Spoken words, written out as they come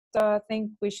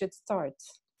think we should start.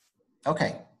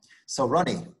 Okay, so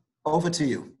Roni, over to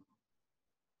you.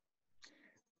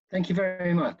 Thank you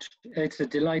very much. It's a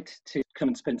delight to come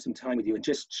and spend some time with you and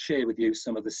just share with you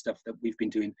some of the stuff that we've been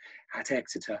doing at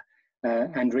Exeter.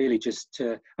 And really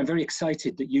I'm very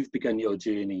excited that you've begun your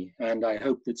journey, and I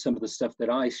hope that some of the stuff that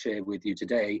I share with you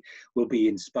today will be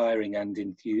inspiring and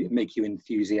make you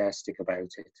enthusiastic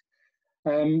about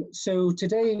it. So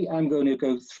today I'm going to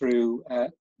go through,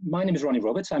 my name is Roni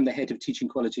Roberts. I'm the Head of Teaching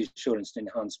Quality Assurance and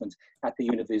Enhancement at the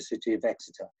University of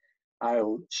Exeter.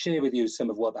 I'll share with you some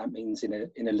of what that means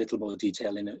in a little more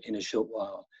detail in a short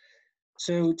while.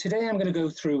 So today I'm going to go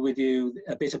through with you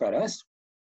a bit about us,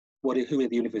 who are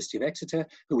the University of Exeter,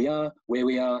 who we are, where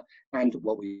we are, and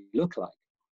what we look like.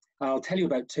 I'll tell you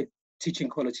about teaching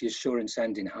quality assurance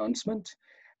and enhancement,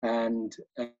 and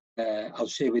I'll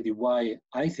share with you why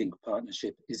I think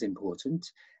partnership is important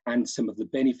and some of the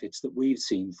benefits that we've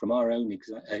seen from our own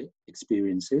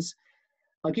experiences.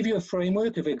 I'll give you a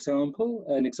framework of an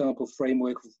example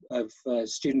framework of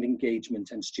student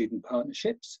engagement and student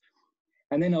partnerships.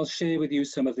 And then I'll share with you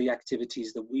some of the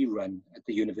activities that we run at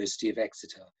the University of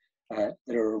Exeter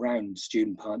that are around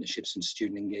student partnerships and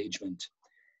student engagement.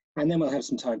 And then we'll have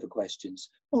some time for questions,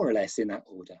 more or less in that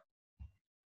order.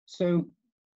 So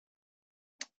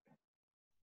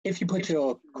if you put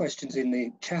your questions in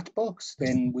the chat box,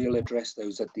 then we'll address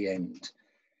those at the end.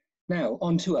 Now,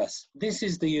 on to us. This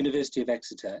is the University of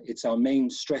Exeter. It's our main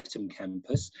Streatham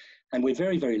campus, and we're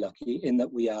very, very lucky in that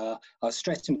our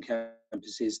Streatham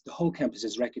campus the whole campus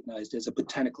is recognised as a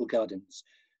botanical gardens.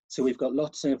 So we've got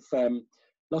lots and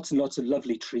lots of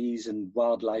lovely trees and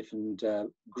wildlife and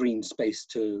green space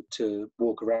to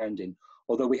walk around in,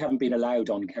 although we haven't been allowed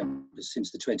on campus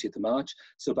since the 20th of March,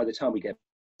 so by the time we get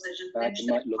back, it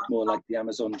might look more like the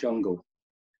Amazon jungle.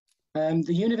 The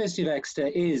University of Exeter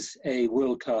is a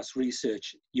world-class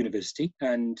research university,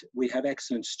 and we have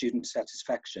excellent student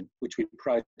satisfaction, which we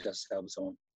pride ourselves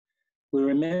on.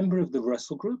 We're a member of the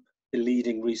Russell Group, the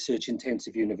leading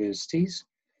research-intensive universities,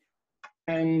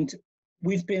 and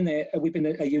we've been a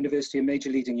major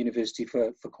leading university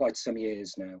for quite some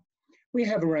years now. We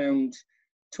have around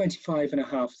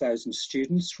 25,500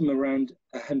 students from around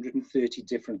 130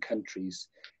 different countries,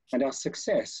 and our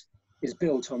success is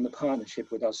built on the partnership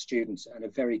with our students and a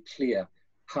very clear,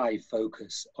 high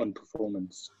focus on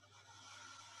performance.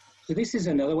 So this is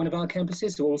another one of our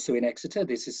campuses, also in Exeter.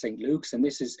 This is St. Luke's, and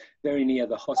this is very near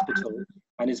the hospital,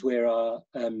 and is where our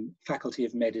Faculty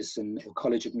of Medicine or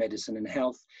College of Medicine and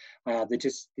Health,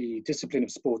 the discipline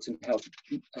of Sports and Health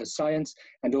Science,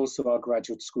 and also our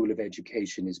Graduate School of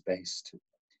Education is based.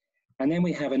 And then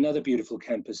we have another beautiful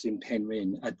campus in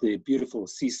Penryn at the beautiful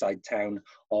seaside town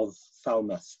of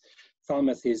Falmouth.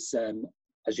 Falmouth is,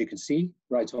 as you can see,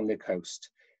 right on the coast.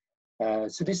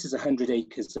 So this is 100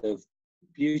 acres of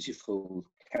beautiful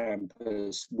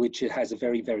campus, which has a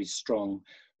very, very strong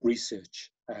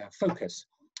research focus.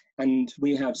 And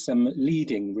we have some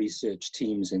leading research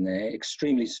teams in there,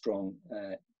 extremely strong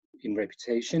in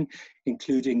reputation,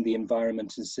 including the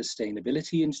Environment and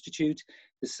Sustainability Institute,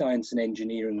 the Science and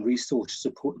Engineering Research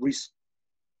Support.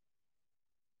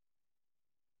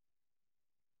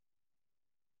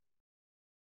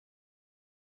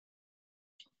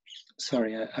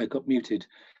 Sorry, I got muted.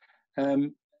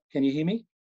 Can you hear me?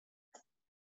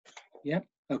 Yeah,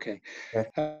 okay.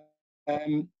 Yeah.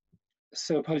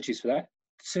 So apologies for that.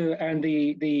 So, and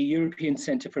the European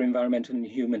Centre for Environmental and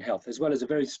Human Health, as well as a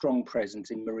very strong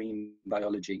presence in marine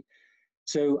biology.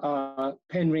 So our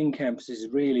Penryn campus is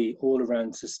really all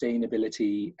around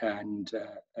sustainability and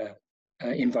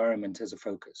environment as a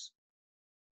focus.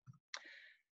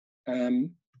 For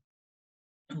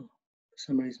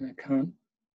some reason I can't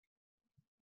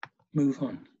move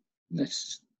on.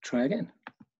 Let's try again.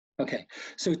 Okay,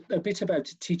 so a bit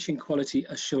about teaching quality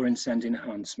assurance and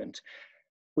enhancement.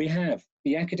 We have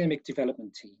the academic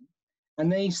development team,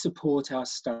 and they support our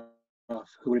staff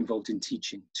who are involved in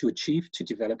teaching to achieve, to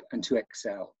develop, and to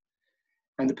excel.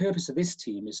 And the purpose of this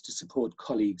team is to support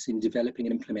colleagues in developing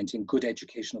and implementing good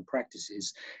educational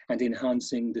practices and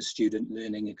enhancing the student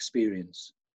learning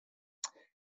experience.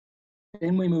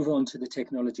 Then we move on to the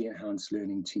technology enhanced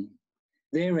learning team.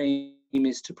 Their aim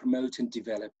is to promote and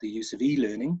develop the use of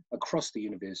e-learning across the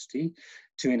university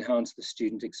to enhance the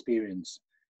student experience.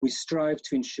 We strive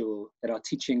to ensure that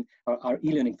our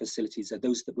e-learning facilities are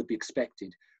those that would be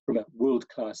expected from a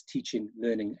world-class teaching,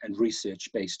 learning and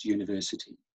research-based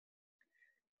university.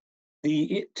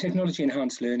 The technology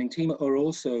enhanced learning team are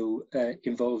also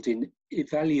involved in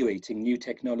evaluating new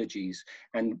technologies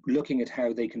and looking at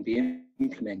how they can be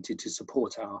implemented to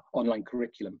support our online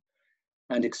curriculum,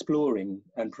 and exploring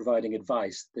and providing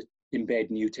advice that embed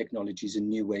new technologies and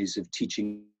new ways of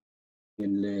teaching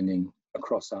and learning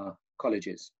across our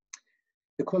colleges.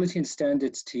 The Quality and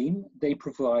Standards team, they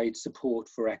provide support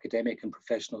for academic and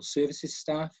professional services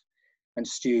staff and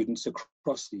students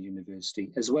across the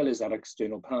university, as well as our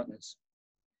external partners,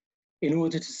 in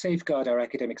order to safeguard our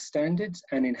academic standards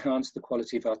and enhance the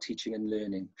quality of our teaching and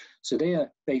learning. So they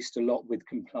are based a lot with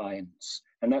compliance,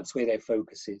 and that's where their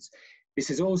focus is. This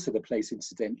is also the place,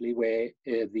 incidentally, where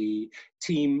the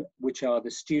team, which are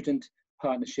the student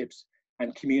partnerships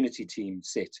and community team,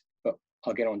 sit, but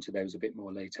I'll get onto those a bit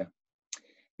more later.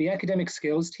 The academic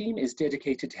skills team is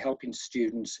dedicated to helping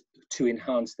students to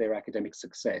enhance their academic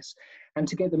success and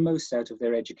to get the most out of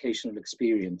their educational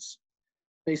experience.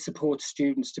 They support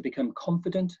students to become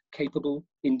confident, capable,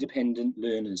 independent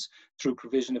learners through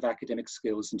provision of academic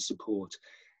skills and support.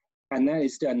 And that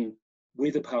is done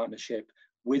with a partnership,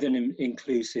 with an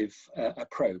inclusive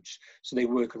approach. So they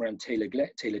work around tailored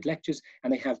lectures,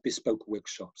 and they have bespoke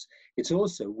workshops. It's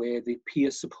also where the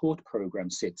peer support program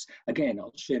sits. Again,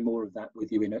 I'll share more of that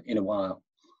with you in a while.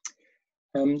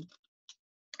 And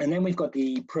then we've got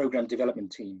the program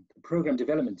development team. The program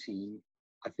development team,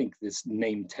 I think this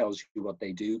name tells you what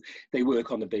they do. They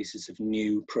work on the basis of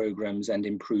new programs and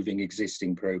improving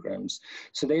existing programs.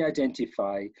 So they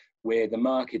identify where the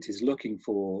market is looking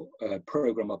for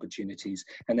program opportunities,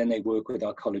 and then they work with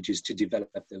our colleges to develop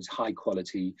those high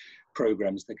quality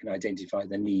programs that can identify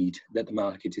the need that the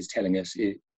market is telling us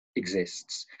it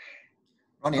exists.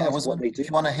 Roni, I was wondering if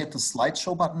you want to hit the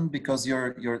slideshow button because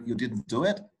you didn't do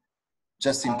it,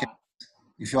 just in case.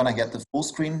 If you want to get the full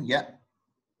screen, yeah.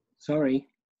 Sorry.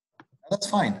 That's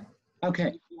fine.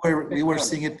 Okay. We were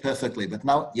seeing it perfectly, but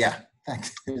now, yeah,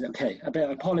 thanks. Okay,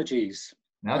 apologies.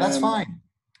 No, that's fine.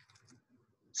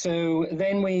 So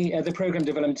then the program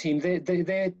development team, they're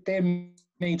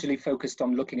majorly focused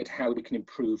on looking at how we can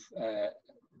improve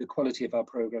the quality of our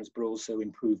programs, but also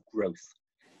improve growth.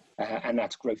 And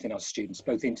that's growth in our students,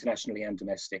 both internationally and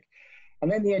domestic. And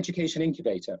then the Education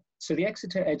Incubator. So the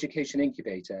Exeter Education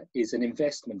Incubator is an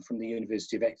investment from the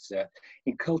University of Exeter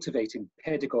in cultivating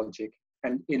pedagogic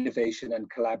and innovation and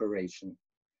collaboration.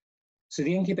 So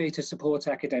the incubator supports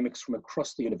academics from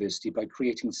across the university by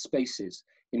creating spaces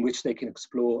in which they can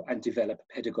explore and develop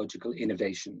pedagogical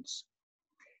innovations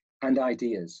and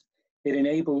ideas. It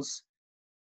enables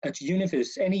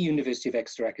any University of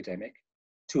Exeter academic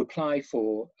to apply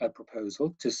for a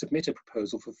proposal, to submit a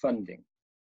proposal for funding,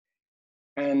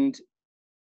 and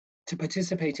to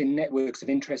participate in networks of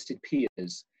interested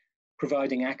peers,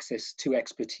 providing access to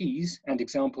expertise and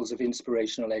examples of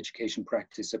inspirational education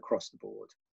practice across the board.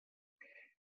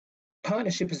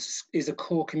 Partnership is a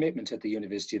core commitment at the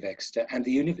University of Exeter, and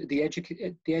the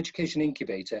Education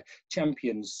Incubator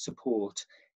champions support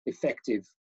effective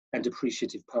and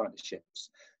appreciative partnerships.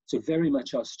 So very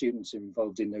much our students are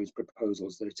involved in those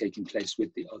proposals that are taking place with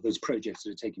those projects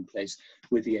that are taking place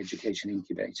with the Education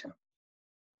Incubator.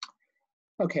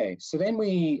 Okay, so then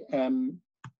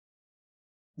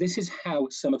this is how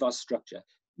some of our structure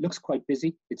looks quite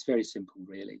busy. It's very simple,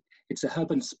 really. It's a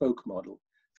hub and spoke model.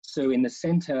 So in the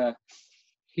center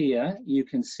here, you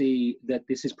can see that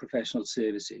this is professional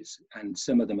services, and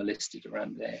some of them are listed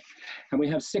around there. And we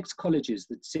have 6 colleges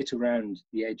that sit around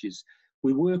the edges.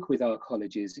 We work with our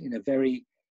colleges in a very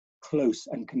close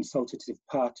and consultative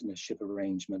partnership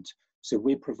arrangement. So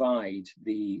we provide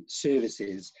the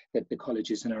services that the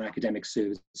colleges and our academic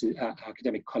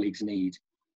colleagues need.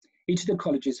 Each of the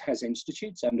colleges has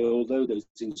institutes, and although those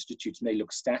institutes may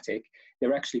look static,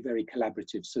 they're actually very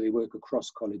collaborative. So they work across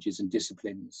colleges and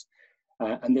disciplines,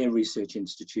 and they're research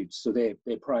institutes. So their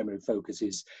primary focus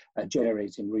is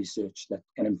generating research that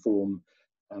can inform,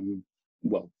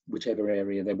 well, whichever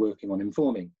area they're working on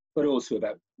informing, but also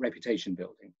about reputation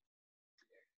building.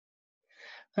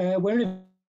 We're in a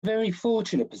very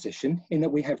fortunate position in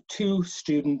that we have 2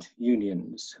 student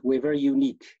unions. We're very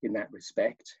unique in that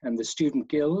respect, and the Student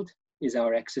Guild is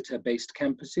our Exeter-based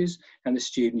campuses, and the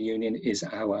Student Union is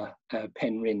our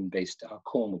Penryn-based, our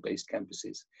Cornwall-based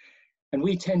campuses. And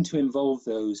we tend to involve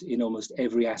those in almost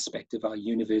every aspect of our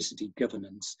university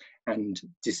governance and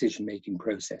decision-making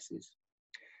processes.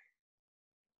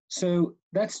 So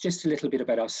that's just a little bit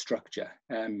about our structure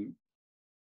and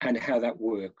how that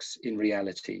works in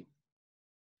reality.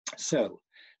 So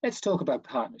let's talk about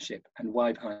partnership and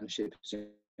why partnership is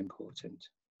important.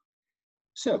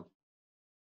 So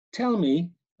Tell Me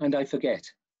and I Forget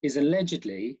is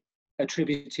allegedly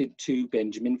attributed to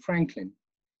Benjamin Franklin.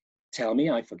 Tell me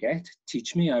I forget,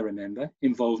 teach me I remember,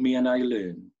 involve me and I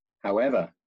learn. However,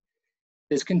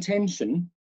 there's contention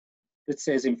that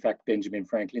says, in fact, Benjamin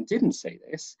Franklin didn't say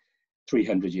this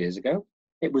 300 years ago.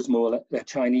 It was more a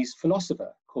Chinese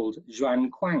philosopher called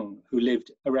Zhuan Quang, who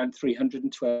lived around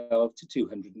 312 to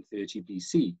 230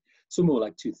 BC, so more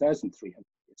like 2,300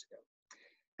 years ago.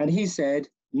 And he said,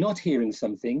 not hearing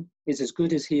something is as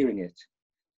good as hearing it,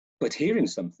 but hearing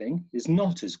something is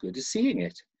not as good as seeing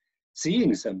it.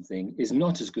 Seeing something is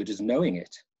not as good as knowing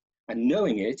it, and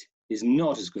knowing it is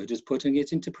not as good as putting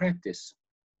it into practice.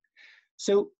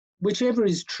 So whichever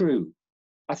is true,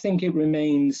 I think it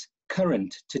remains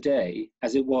current today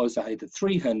as it was either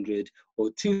 300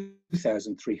 or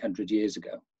 2,300 years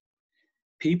ago.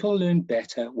 People learn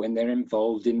better when they're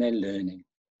involved in their learning,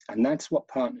 and that's what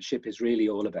partnership is really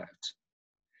all about.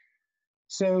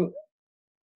 So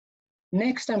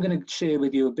next, I'm going to share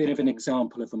with you a bit of an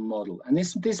example of a model. And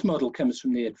this model comes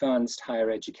from the advanced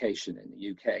higher education in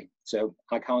the UK. So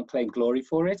I can't claim glory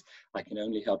for it. I can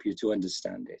only help you to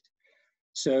understand it.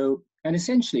 So, and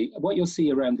essentially what you'll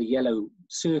see around the yellow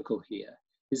circle here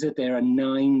is that there are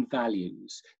 9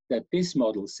 values that this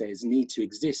model says need to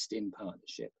exist in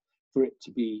partnership for it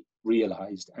to be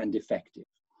realized and effective.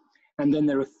 And then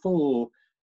there are four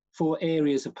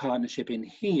areas of partnership in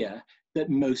here that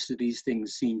most of these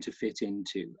things seem to fit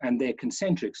into, and they're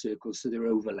concentric circles, so they're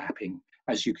overlapping,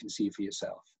 as you can see for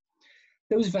yourself.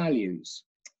 Those values: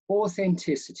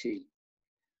 authenticity.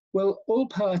 Well, all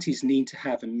parties need to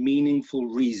have a meaningful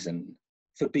reason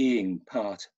for being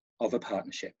part of a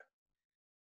partnership.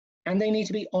 And they need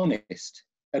to be honest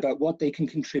about what they can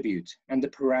contribute and the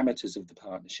parameters of the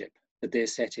partnership that they're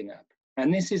setting up.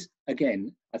 And this is,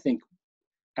 again, I think,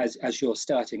 as you're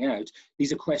starting out,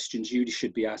 these are questions you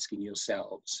should be asking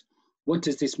yourselves. What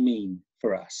does this mean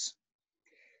for us?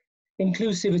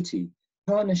 Inclusivity.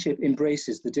 Partnership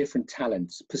embraces the different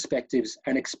talents, perspectives,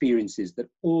 and experiences that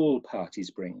all parties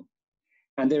bring.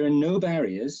 And there are no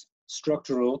barriers,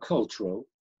 structural or cultural,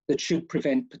 that should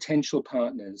prevent potential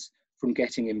partners from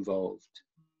getting involved.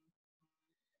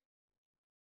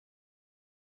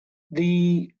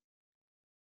 The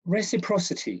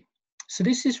reciprocity. So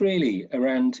this is really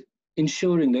around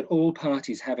ensuring that all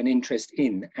parties have an interest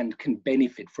in and can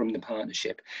benefit from the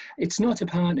partnership. It's not a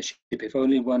partnership if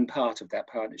only one part of that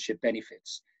partnership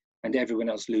benefits and everyone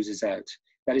else loses out.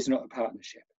 That is not a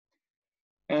partnership.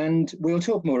 And we'll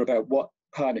talk more about what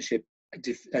partnership,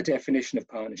 a definition of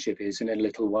partnership is in a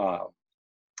little while.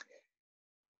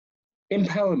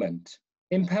 Empowerment.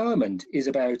 Empowerment is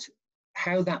about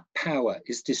how that power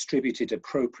is distributed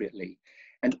appropriately,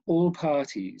 and all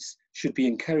parties should be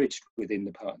encouraged within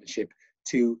the partnership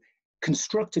to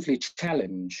constructively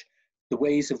challenge the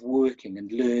ways of working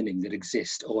and learning that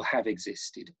exist or have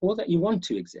existed or that you want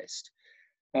to exist.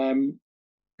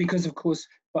 Because of course,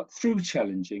 but through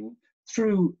challenging,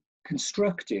 through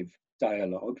constructive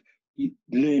dialogue,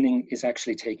 learning is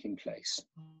actually taking place.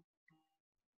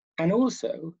 And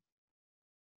also,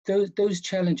 those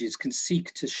challenges can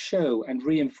seek to show and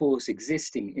reinforce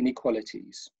existing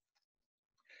inequalities.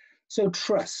 So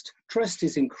trust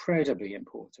is incredibly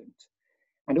important,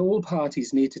 and all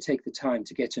parties need to take the time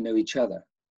to get to know each other,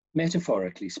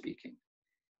 metaphorically speaking,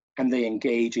 and they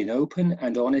engage in open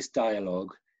and honest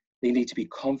dialogue. They need to be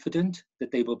confident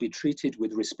that they will be treated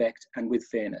with respect and with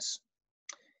fairness.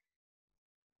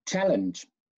 Challenge.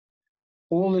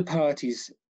 All the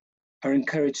parties are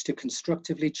encouraged to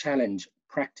constructively challenge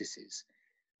practices,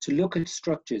 to look at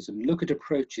structures and look at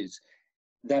approaches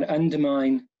that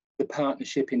undermine the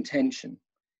partnership intention,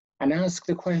 and ask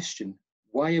the question,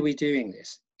 why are we doing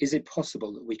this? Is it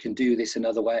possible that we can do this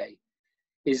another way?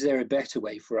 Is there a better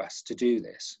way for us to do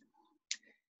this?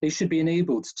 They should be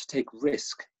enabled to take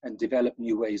risk and develop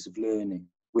new ways of learning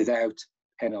without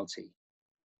penalty.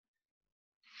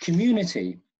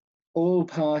 Community. All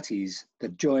parties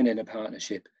that join in a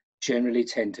partnership generally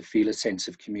tend to feel a sense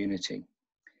of community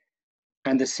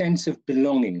and a sense of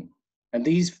belonging. And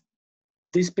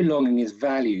this belonging is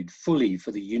valued fully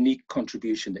for the unique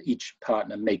contribution that each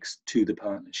partner makes to the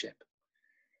partnership.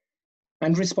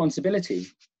 And responsibility.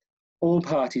 All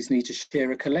parties need to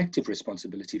share a collective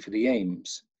responsibility for the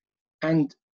aims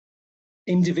and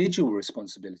individual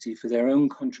responsibility for their own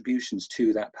contributions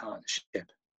to that partnership.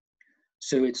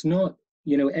 So it's not,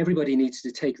 everybody needs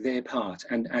to take their part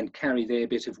and carry their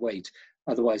bit of weight.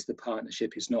 Otherwise, the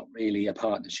partnership is not really a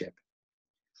partnership.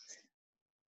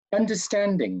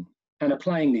 Understanding and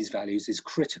applying these values is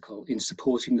critical in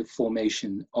supporting the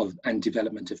formation of and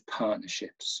development of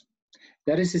partnerships.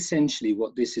 That is essentially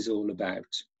what this is all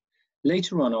about.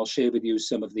 Later on, I'll share with you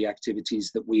some of the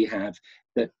activities that we have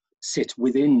that sit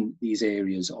within these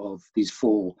areas of these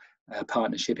 4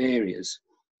 partnership areas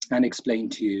and explain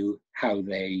to you how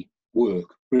they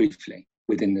work briefly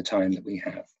within the time that we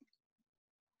have.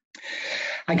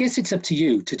 I guess it's up to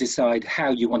you to decide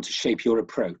how you want to shape your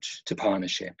approach to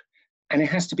partnership And it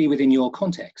has to be within your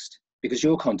context, because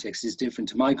your context is different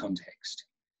to my context.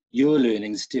 Your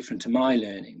learning is different to my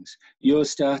learnings. Your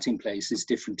starting place is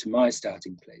different to my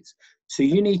starting place. So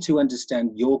you need to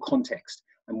understand your context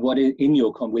and what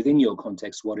within your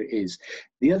context, what it is.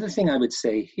 The other thing I would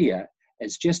say here,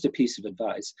 as just a piece of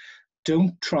advice,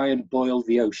 don't try and boil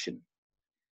the ocean.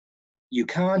 You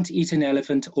can't eat an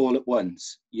elephant all at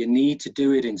once. You need to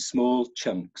do it in small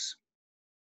chunks.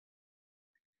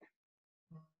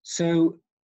 So,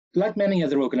 like many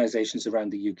other organisations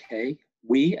around the UK,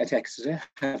 we at Exeter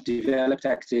have developed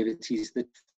activities that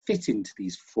fit into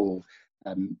these four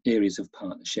areas of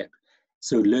partnership.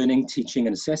 So learning, teaching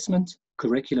and assessment,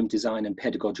 curriculum design and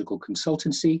pedagogical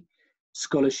consultancy,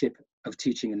 scholarship of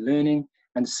teaching and learning,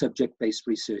 and subject-based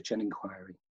research and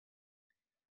inquiry.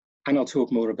 And I'll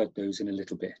talk more about those in a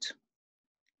little bit.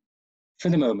 For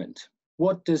the moment,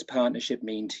 what does partnership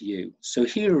mean to you? So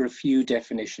here are a few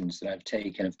definitions that I've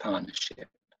taken of partnership.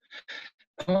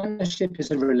 Partnership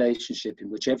is a relationship in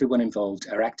which everyone involved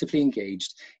are actively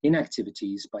engaged in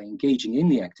activities. By engaging in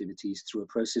the activities through a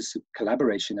process of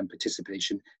collaboration and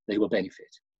participation, they will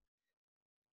benefit.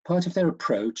 Partly their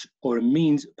approach or a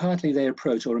means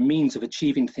of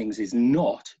achieving things is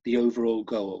not the overall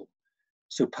goal.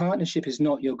 So partnership is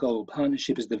not your goal.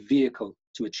 Partnership is the vehicle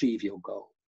to achieve your goal.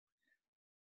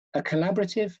 A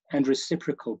collaborative and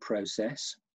reciprocal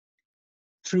process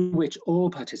through which all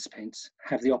participants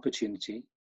have the opportunity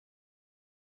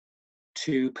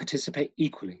to participate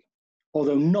equally,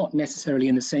 although not necessarily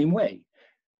in the same way,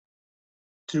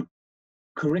 through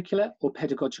curricular or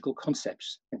pedagogical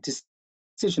concepts and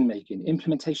decision-making,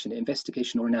 implementation,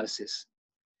 investigation or analysis.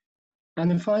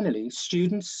 And then finally,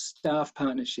 student-staff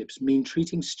partnerships mean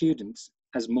treating students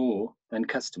as more than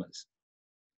customers.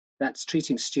 That's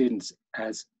treating students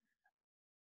as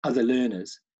other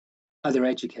learners, other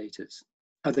educators,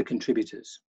 other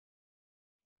contributors.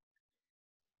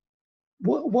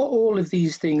 What all of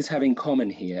these things have in common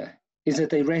here is that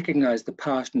they recognize the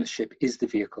partnership is the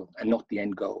vehicle and not the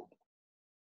end goal.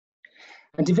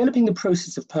 And developing the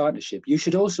process of partnership, you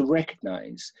should also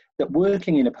recognize that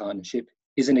working in a partnership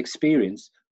is an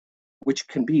experience which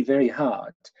can be very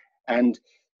hard and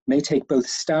may take both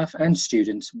staff and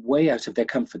students way out of their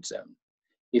comfort zone.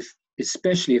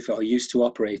 Especially if are used to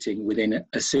operating within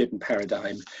a certain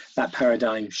paradigm, that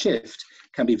paradigm shift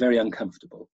can be very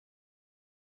uncomfortable.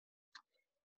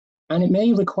 And it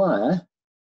may require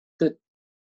that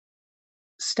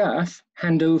staff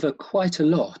hand over quite a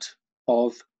lot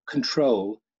of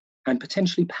control and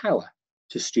potentially power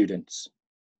to students.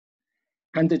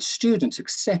 And that students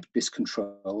accept this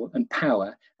control and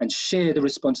power and share the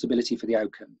responsibility for the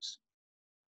outcomes.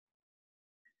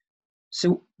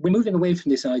 So we're moving away from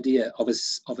this idea of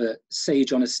a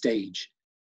sage on a stage,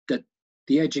 that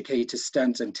the educator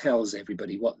stands and tells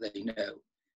everybody what they know.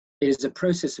 It is a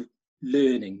process of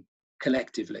learning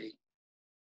collectively.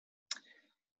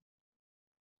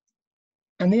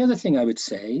 And the other thing I would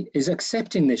say is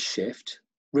accepting this shift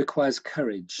requires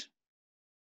courage.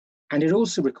 And it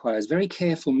also requires very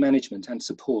careful management and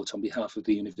support on behalf of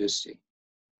the university.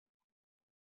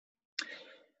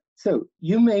 So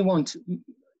you may want,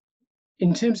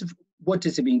 in terms of what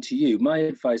does it mean to you, my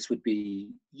advice would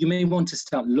be, you may want to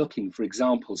start looking for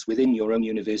examples within your own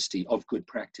university of good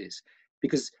practice,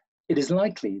 because it is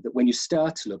likely that when you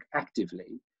start to look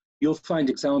actively, you'll find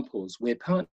examples where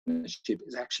partnership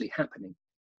is actually happening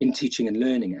in teaching and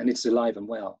learning, and it's alive and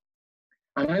well.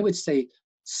 And I would say,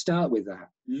 start with that,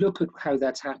 look at how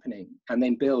that's happening, and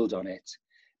then build on it,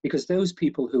 because those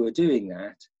people who are doing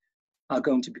that are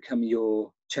going to become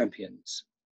your champions.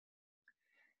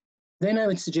 Then I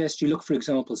would suggest you look for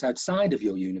examples outside of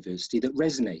your university that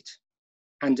resonate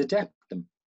and adapt them,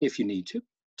 if you need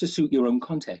to suit your own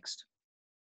context.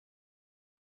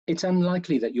 It's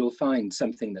unlikely that you'll find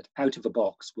something that out of a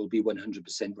box will be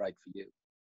 100% right for you.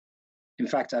 In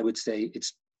fact, I would say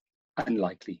it's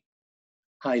unlikely,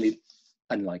 highly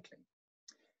unlikely.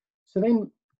 So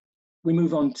then we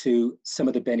move on to some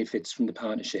of the benefits from the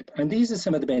partnership. And these are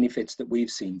some of the benefits that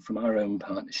we've seen from our own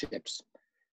partnerships.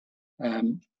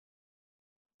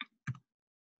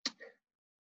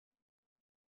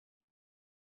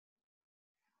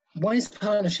 Why is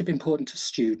partnership important to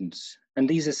students? And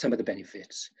these are some of the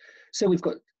benefits. So we've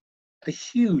got a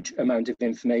huge amount of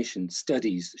information.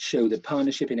 Studies show that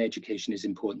partnership in education is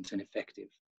important and effective,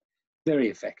 very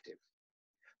effective.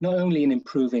 Not only in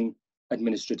improving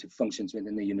administrative functions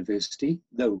within the university,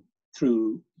 though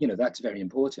through, that's very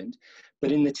important,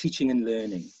 but in the teaching and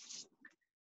learning.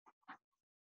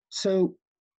 So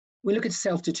we look at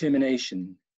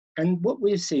self-determination, and what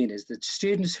we've seen is that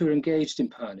students who are engaged in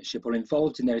partnership or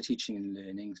involved in their teaching and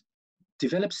learning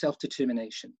develop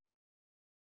self-determination.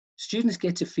 Students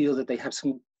get to feel that they have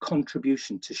some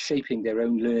contribution to shaping their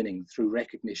own learning through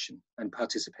recognition and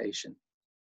participation.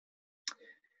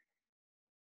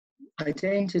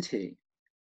 Identity.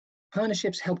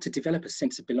 Partnerships help to develop a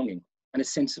sense of belonging and a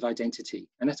sense of identity,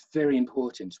 and that's very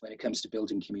important when it comes to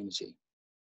building community.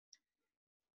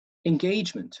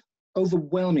 Engagement.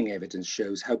 Overwhelming evidence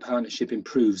shows how partnership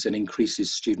improves and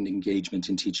increases student engagement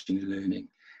in teaching and learning,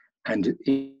 and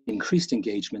increased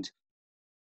engagement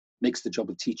makes the job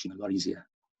of teaching a lot easier.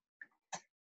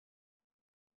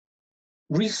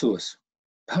 Resource.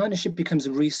 Partnership becomes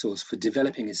a resource for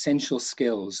developing essential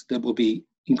skills that will be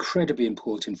incredibly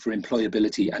important for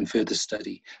employability and further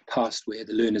study past where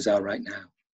the learners are right now.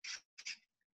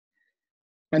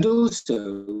 And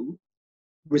also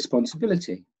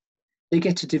responsibility.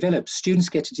 Students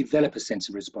get to develop a sense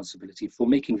of responsibility for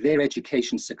making their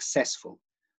education successful,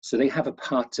 so they have a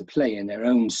part to play in their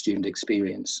own student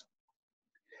experience.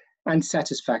 And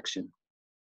satisfaction.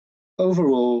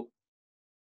 Overall,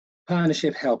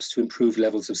 partnership helps to improve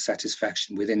levels of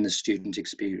satisfaction within the student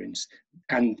experience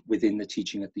and within the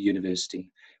teaching at the university.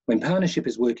 When partnership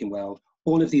is working well,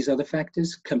 all of these other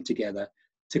factors come together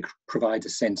to provide a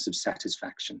sense of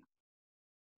satisfaction.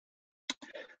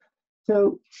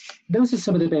 So those are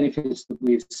some of the benefits that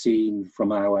we've seen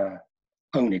from our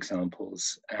own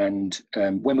examples and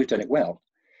when we've done it well.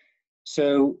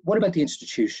 So what about the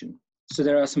institution? So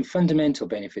there are some fundamental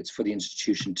benefits for the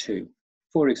institution too.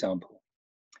 For example,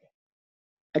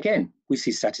 again, we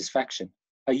see satisfaction.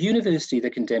 A university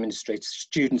that can demonstrate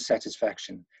student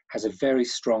satisfaction has a very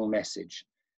strong message,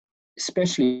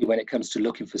 especially when it comes to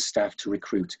looking for staff to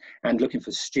recruit and looking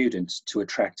for students to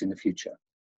attract in the future.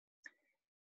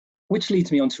 Which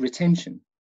leads me on to retention.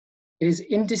 It is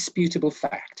indisputable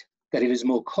fact that it is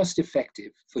more cost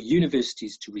effective for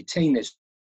universities to retain their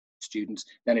students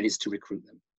than it is to recruit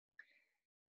them.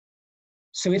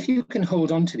 So if you can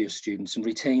hold on to your students and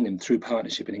retain them through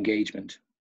partnership and engagement,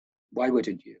 why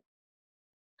wouldn't you?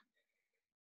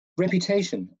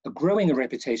 Reputation. Growing a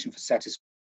reputation for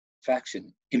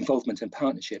satisfaction, involvement and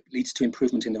partnership leads to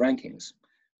improvement in the rankings,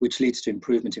 which leads to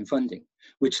improvement in funding,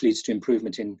 which leads to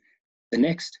improvement in the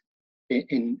next,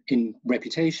 in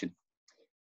reputation.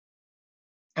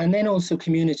 And then also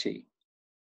community.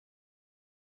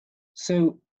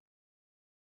 So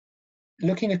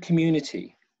looking at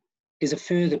community is a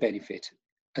further benefit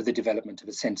of the development of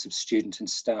a sense of student and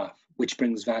staff, which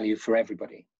brings value for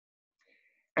everybody.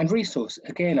 And resource,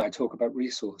 again, I talk about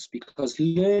resource because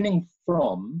learning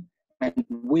from and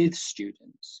with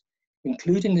students,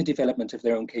 including the development of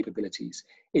their own capabilities,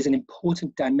 is an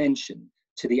important dimension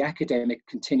to the academic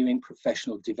continuing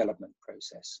professional development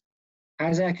process.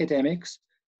 As academics,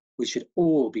 we should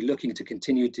all be looking to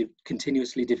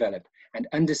continuously develop, and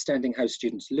understanding how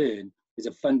students learn is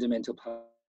a fundamental part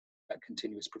of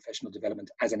continuous professional development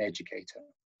as an educator.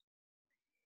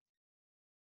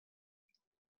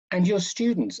 And your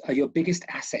students are your biggest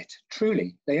asset,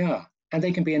 truly, they are, and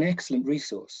they can be an excellent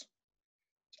resource.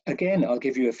 Again, I'll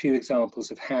give you a few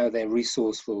examples of how they're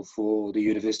resourceful for the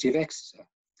University of Exeter.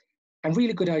 And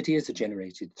really good ideas are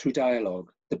generated through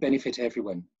dialogue that benefit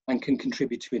everyone and can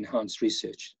contribute to enhanced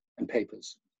research and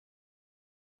papers.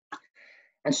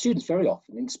 And students very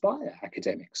often inspire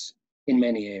academics in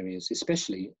many areas,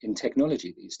 especially in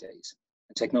technology these days,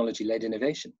 and technology-led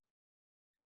innovation.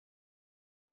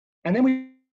 And then we've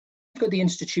got the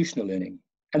institutional learning,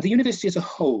 and the university as a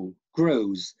whole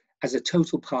grows as a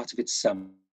total part of its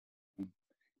sum,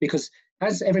 because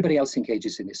as everybody else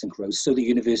engages in this and grows, so the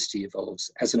university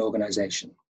evolves as an organization.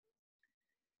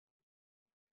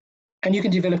 And you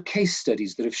can develop case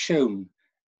studies that have shown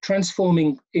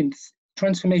transformation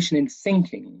in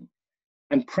thinking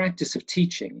and practice of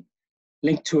teaching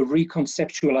linked to a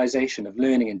reconceptualization of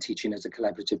learning and teaching as a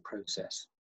collaborative process.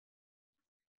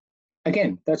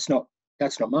 Again, that's not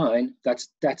mine,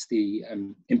 that's the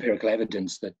empirical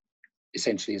evidence that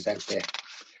essentially is out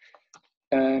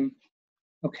there.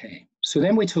 Okay, so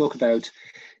then we talk about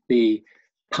the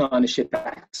partnership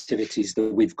activities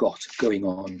that we've got going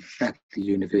on at the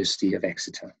University of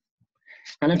Exeter.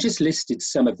 And I've just listed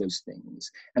some of those things.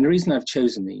 And the reason I've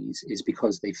chosen these is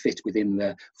because they fit within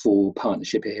the 4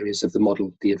 partnership areas of the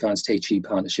model, the advanced HE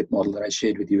partnership model that I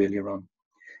shared with you earlier on.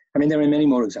 I mean, there are many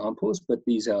more examples, but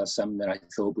these are some that I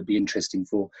thought would be interesting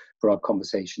for our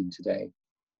conversation today.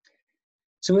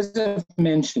 So as I've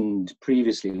mentioned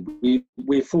previously,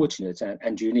 we're fortunate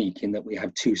and unique in that we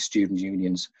have 2 student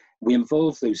unions. We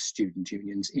involve those student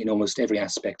unions in almost every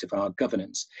aspect of our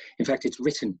governance. In fact, it's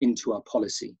written into our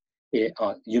policy,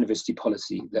 our university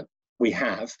policy, that we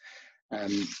have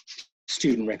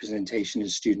student representation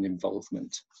and student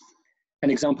involvement. An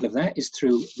example of that is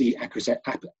through the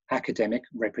academic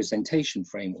representation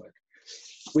framework,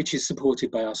 which is supported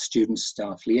by our Student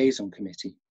Staff Liaison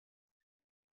Committee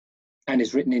and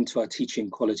is written into our Teaching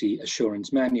Quality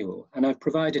Assurance Manual. And I've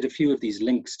provided a few of these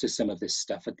links to some of this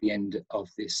stuff at the end of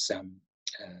this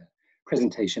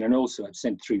presentation, and also I've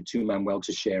sent through to Manuel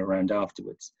to share around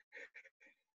afterwards.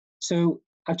 So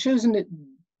I've chosen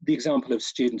the example of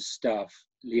Student Staff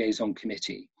Liaison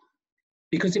Committee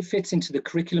because it fits into the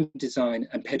curriculum design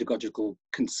and pedagogical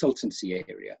consultancy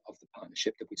area of the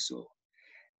partnership that we saw.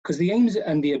 Because the aims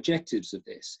and the objectives of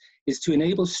this is to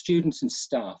enable students and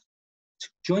staff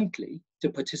jointly to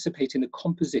participate in the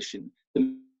composition,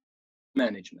 the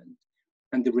management,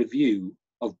 and the review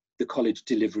of the college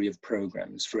delivery of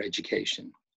programs for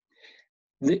education.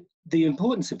 The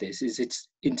importance of this is it's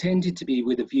intended to be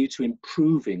with a view to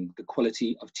improving the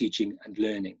quality of teaching and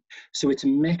learning. So it's a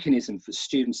mechanism for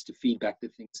students to feedback the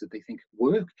things that they think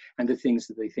work and the things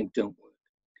that they think don't work.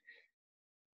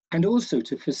 And also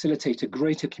to facilitate a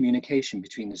greater communication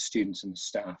between the students and the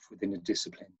staff within a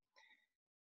discipline,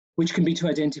 which can be to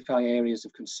identify areas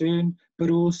of concern,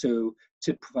 but also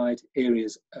to provide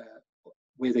areas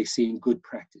where they see in good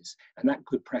practice. And that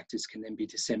good practice can then be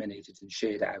disseminated and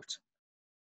shared out.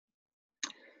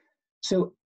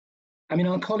 So, I mean,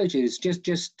 our colleges, just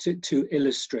to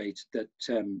illustrate that,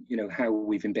 you know, how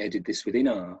we've embedded this within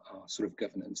our sort of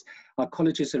governance, our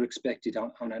colleges are expected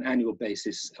on an annual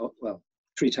basis, well,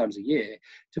 3 times a year,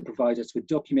 to provide us with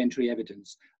documentary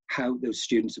evidence how those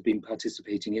students have been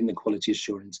participating in the quality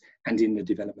assurance and in the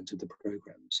development of the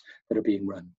programs that are being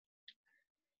run.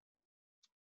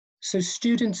 So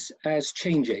students as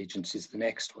change agents is the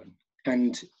next one.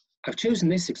 And I've chosen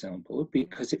this example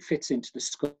because it fits into the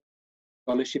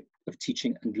Scholarship of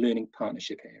Teaching and Learning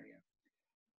Partnership area.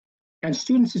 And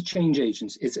Students as Change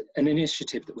Agents is an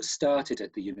initiative that was started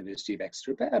at the University of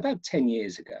Exeter about 10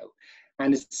 years ago,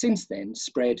 and has since then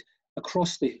spread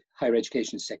across the higher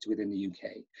education sector within the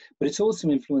UK, but it's also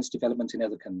influenced development in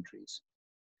other countries.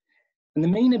 And the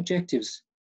main objectives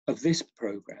of this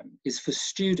programme is for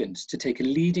students to take a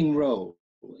leading role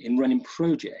in running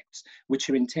projects which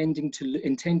are intended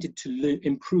to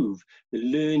improve the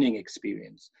learning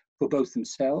experience for both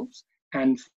themselves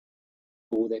and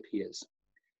for their peers.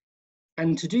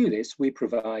 And to do this, we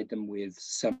provide them with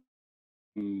some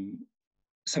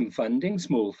funding,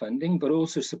 small funding, but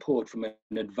also support from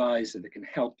an advisor that can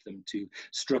help them to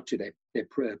structure their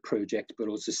project, but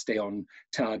also stay on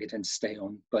target and stay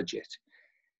on budget.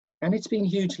 And it's been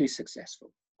hugely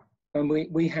successful. And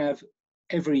we have,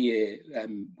 every year,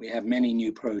 we have many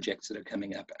new projects that are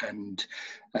coming up and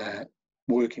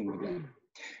working with them.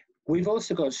 We've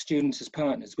also got students as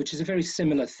partners, which is a very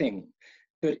similar thing.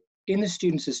 But in the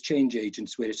Students as Change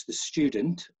Agents, where it's the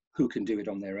student who can do it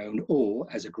on their own or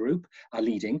as a group are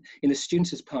leading, in the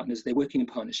Students as Partners, they're working in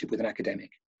partnership with an academic.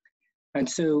 And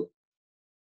so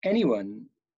anyone,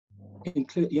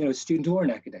 you know, a student or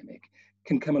an academic,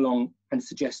 can come along and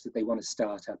suggest that they want to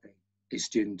start up a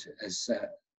student as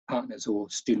partners or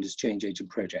student as change agent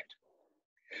project.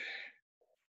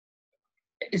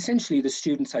 Essentially, the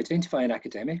students identify an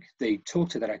academic, they talk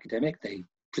to that academic, they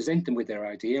present them with their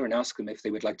idea and ask them if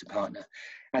they would like to partner.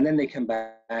 And then they come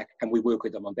back and we work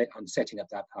with them on setting up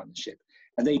that partnership.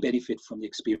 And they benefit from the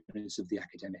experience of the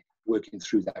academic working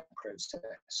through that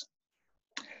process.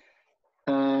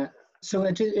 So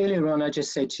earlier on, I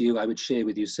just said to you, I would share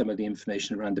with you some of the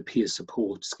information around the peer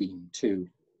support scheme too.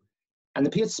 And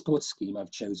the peer support scheme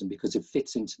I've chosen because it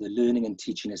fits into the learning and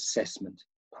teaching assessment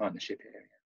partnership area.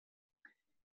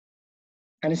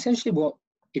 And essentially what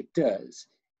it does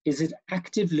is an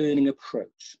active learning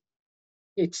approach.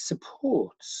 It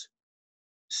supports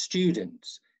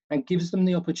students and gives them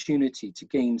the opportunity to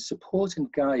gain support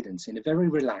and guidance in a very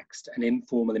relaxed and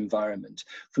informal environment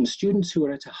from students who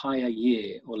are at a higher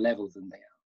year or level than they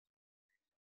are.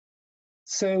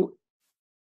 So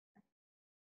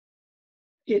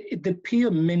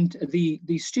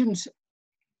the students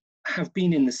have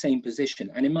been in the same position,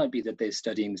 and it might be that they're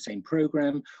studying the same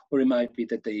program, or it might be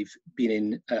that they've been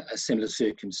in a similar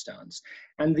circumstance.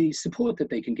 And the support that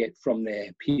they can get from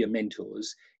their peer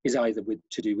mentors is either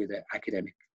to do with their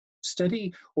academic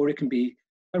study, or it can be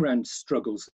around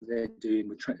struggles they're doing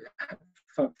with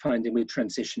finding with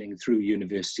transitioning through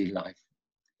university life.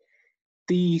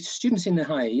 The students in the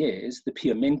higher years, the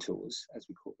peer mentors, as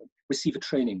we call them, receive a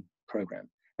training program.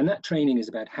 And that training is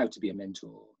about how to be a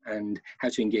mentor and how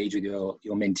to engage with your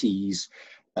mentees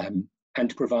and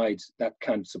to provide that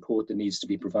kind of support that needs to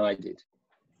be provided.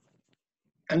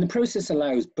 And the process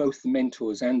allows both the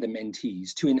mentors and the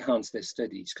mentees to enhance their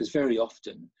studies, because very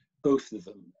often both of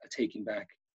them are taking back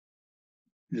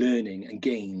learning and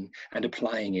gain and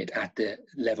applying it at the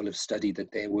level of study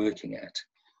that they're working at.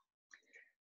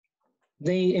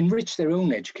 They enrich their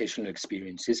own educational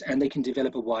experiences, and they can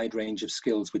develop a wide range of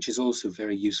skills, which is also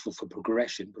very useful for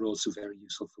progression, but also very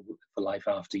useful for life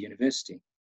after university.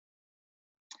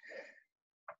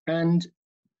 And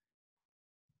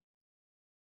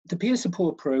the peer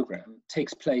support program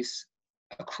takes place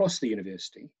across the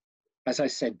university. As I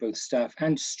said, both staff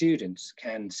and students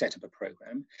can set up a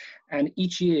program. And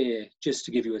each year, just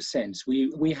to give you a sense,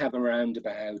 we have around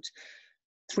about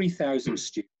 3,000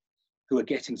 students who are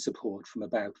getting support from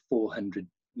about 400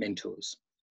 mentors.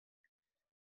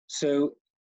 So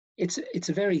it's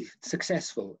a very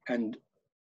successful and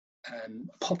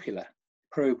popular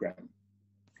program.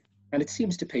 And it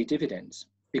seems to pay dividends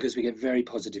because we get very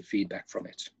positive feedback from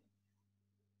it.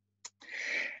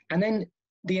 And then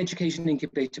the Education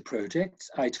Incubator projects.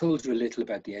 I told you a little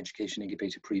about the Education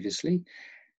Incubator previously.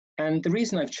 And the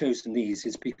reason I've chosen these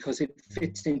is because it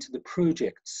fits into the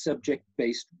project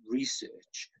subject-based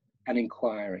research and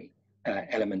inquiry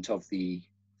element of the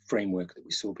framework that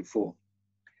we saw before.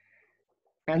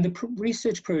 And the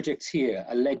research projects here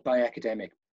are led by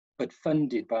academic, but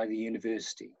funded by the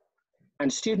university.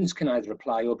 And students can either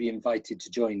apply or be invited to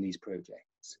join these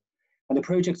projects. And the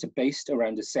projects are based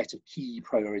around a set of key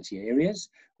priority areas,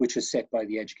 which are set by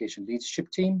the education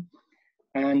leadership team.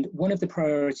 And one of the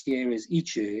priority areas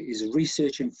each year is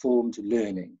research-informed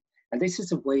learning. And this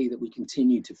is a way that we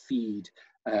continue to feed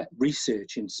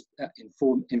research and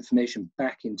information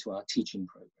back into our teaching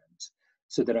programs,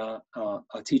 so that our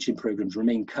teaching programs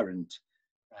remain current.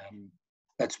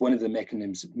 That's one of the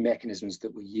mechanisms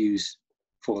that we use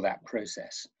for that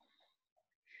process.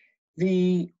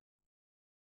 The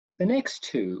next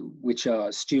two, which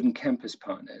are student campus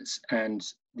partners and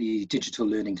the digital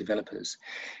learning developers,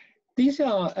 these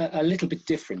are a little bit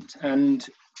different, and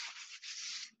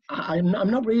I'm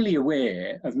not really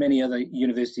aware of many other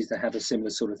universities that have a similar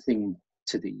sort of thing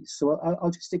to these. So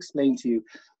I'll just explain to you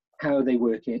how they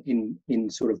work in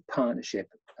sort of partnership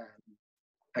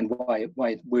and why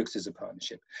it works as a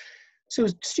partnership. So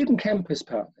student campus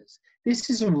partners, this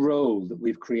is a role that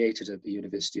we've created at the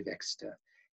University of Exeter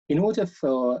in order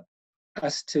for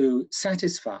us to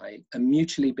satisfy a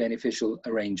mutually beneficial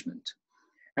arrangement.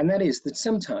 And that is that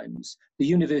sometimes the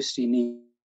university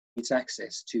needs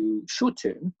access to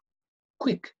short-term,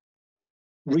 quick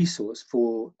resource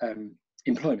for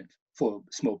employment for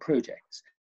small projects.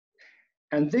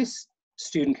 And this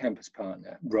student campus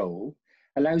partner role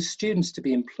allows students to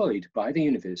be employed by the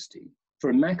university for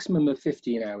a maximum of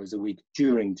 15 hours a week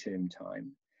during term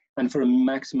time, and for a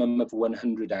maximum of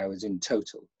 100 hours in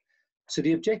total. So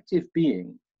the objective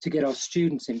being to get our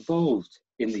students involved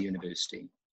in the university,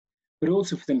 but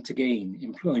also for them to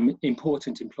gain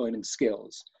important employment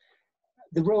skills.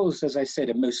 The roles, as I said,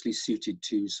 are mostly suited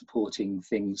to supporting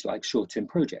things like short-term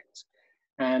projects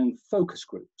and focus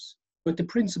groups. But the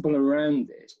principle around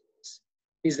this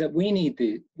is that we need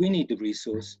the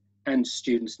resource and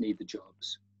students need the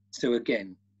jobs. So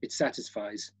again, it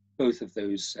satisfies both of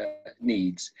those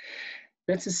needs.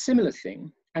 That's a similar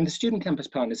thing. And the Student Campus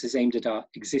Partners is aimed at our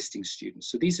existing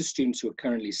students. So these are students who are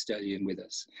currently studying with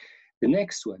us. The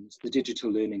next ones, the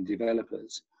Digital Learning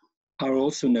Developers, are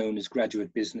also known as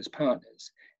Graduate Business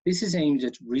Partners. This is aimed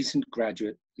at recent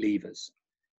graduate leavers.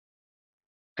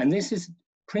 And this is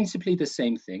principally the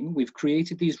same thing. We've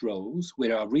created these roles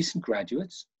where our recent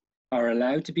graduates are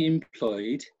allowed to be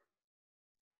employed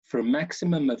for a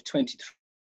maximum of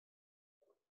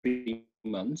 23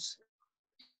 months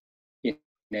in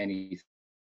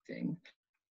anything.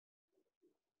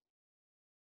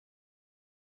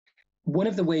 One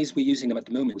of the ways we're using them at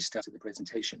the moment, we started the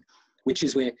presentation, which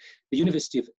is where the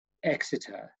University of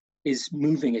Exeter is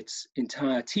moving its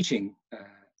entire teaching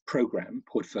program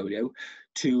portfolio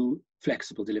to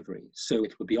flexible delivery. So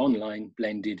it will be online,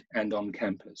 blended, and on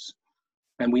campus.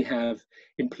 And we have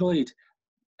employed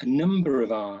a number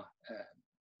of our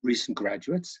recent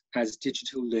graduates as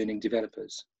digital learning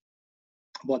developers.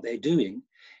 What they're doing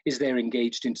is they're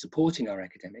engaged in supporting our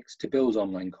academics to build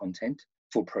online content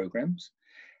for programs.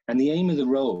 And the aim of the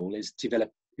role is to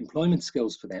develop employment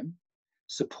skills for them,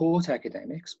 support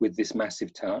academics with this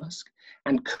massive task,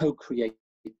 and co-create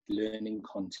learning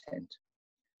content.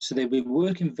 So they'll be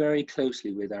working very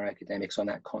closely with our academics on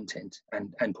that content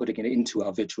and putting it into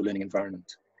our virtual learning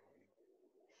environment.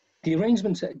 The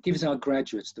arrangement gives our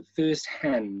graduates the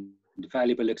first-hand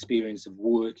valuable experience of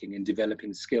working and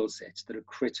developing skill sets that are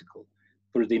critical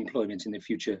for the employment in the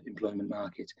future employment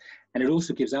market. And it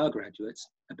also gives our graduates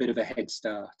a bit of a head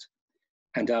start.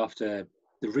 And after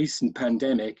the recent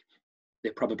pandemic,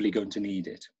 they're probably going to need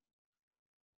it.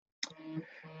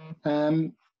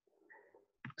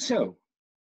 So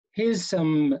here's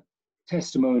some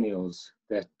testimonials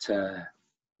that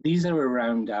these are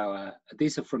around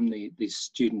these are from the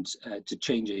students to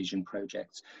Change Asian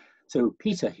projects. So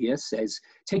Peter here says,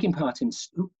 taking part in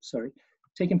students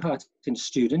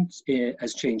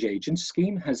as change agents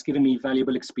scheme has given me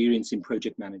valuable experience in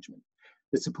project management.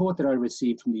 The support that I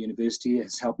received from the university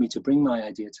has helped me to bring my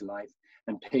idea to life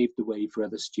and pave the way for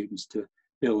other students to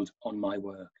build on my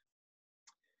work.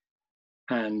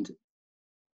 And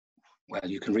well,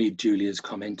 you can read Julia's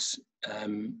comments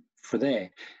for there.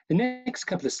 The next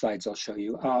couple of slides I'll show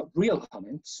you are real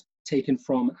comments taken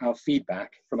from our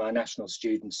feedback from our National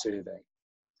Student Survey.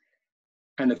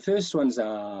 And the first ones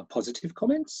are positive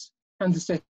comments, and the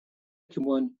second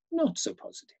one, not so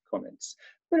positive comments.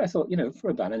 But I thought, you know,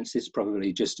 for a balance, it's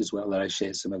probably just as well that I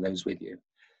share some of those with you.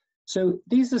 So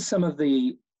these are some of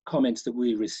the comments that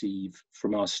we receive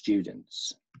from our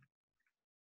students.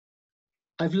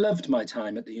 I've loved my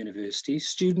time at the university.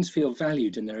 Students feel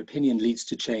valued and their opinion leads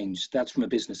to change. That's from a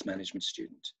business management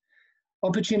student.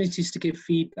 Opportunities to give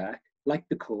feedback, like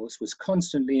the course, was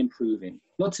constantly improving.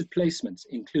 Lots of placements,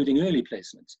 including early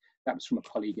placements. That was from a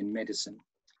colleague in medicine.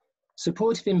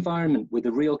 Supportive environment with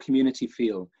a real community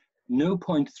feel. No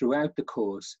point throughout the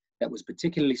course that was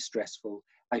particularly stressful.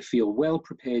 I feel well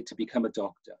prepared to become a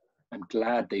doctor. I'm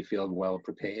glad they feel well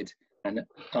prepared and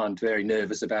aren't very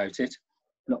nervous about it.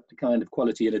 Not the kind of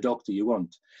quality in a doctor you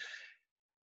want.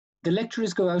 The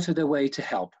lecturers go out of their way to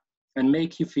help and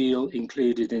make you feel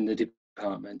included in the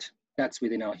department. That's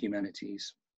within our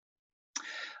humanities.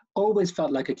 Always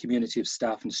felt like a community of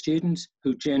staff and students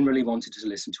who generally wanted to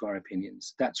listen to our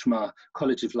opinions. That's from our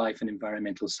College of Life and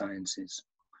Environmental Sciences.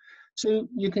 So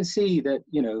you can see that,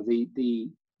 you know,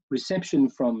 the reception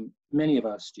from many of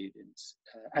our students,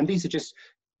 and these are just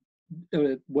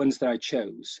the ones that I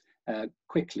chose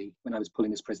quickly when I was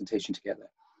pulling this presentation together.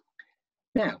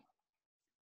 Now,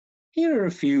 here are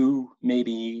a few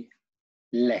maybe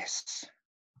less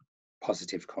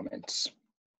positive comments.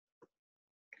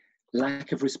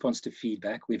 Lack of response to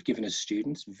feedback we've given as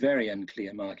students, very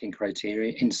unclear marking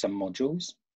criteria in some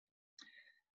modules.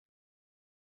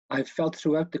 I've felt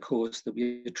throughout the course that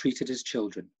we are treated as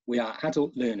children. We are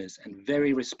adult learners and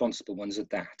very responsible ones at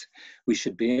that. We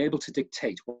should be able to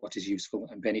dictate what is useful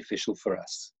and beneficial for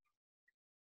us.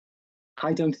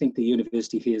 I don't think the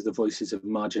university hears the voices of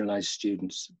marginalized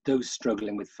students, those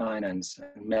struggling with finance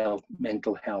and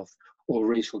mental health or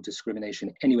racial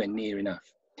discrimination anywhere near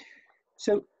enough.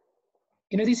 So,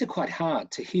 you know, these are quite hard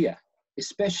to hear,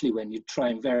 especially when you're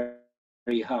trying very,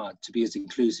 very hard to be as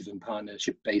inclusive and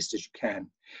partnership-based as you can.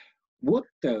 What,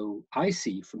 though, I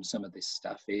see from some of this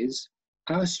stuff is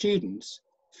our students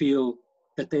feel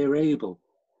that they're able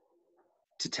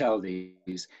to tell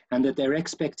these and that their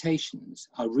expectations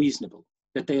are reasonable,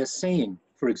 that they are saying,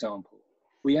 for example,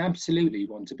 we absolutely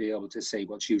want to be able to say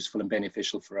what's useful and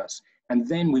beneficial for us, and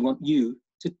then we want you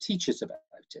to teach us about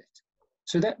it.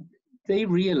 So that they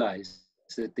realize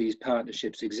that these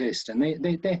partnerships exist, and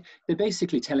they're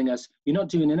basically telling us, you're not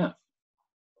doing enough.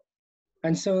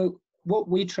 And so what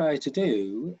we try to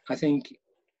do, I think,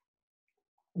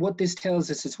 what this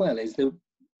tells us as well is that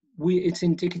it's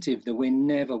indicative that we're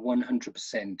never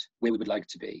 100% where we would like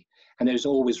to be, and there's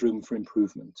always room for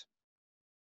improvement.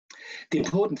 The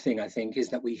important thing, I think, is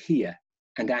that we hear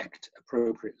and act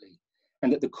appropriately,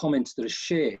 and that the comments that are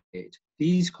shared,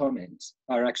 these comments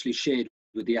are actually shared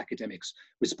with the academics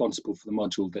responsible for the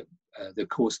module, that the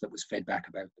course that was fed back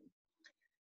about them.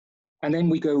 And then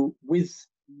we go with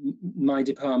my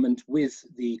department, with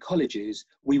the colleges,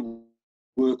 we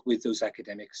work with those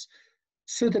academics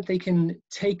so that they can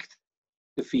take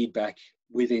the feedback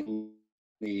within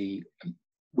the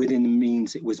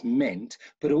means it was meant,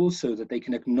 but also that they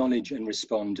can acknowledge and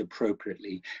respond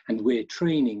appropriately. And where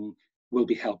training will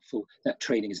be helpful, that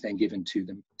training is then given to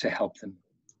them to help them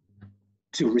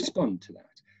to respond to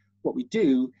that. What we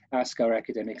do ask our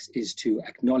academics is to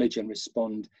acknowledge and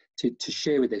respond, to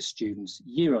share with their students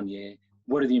year on year,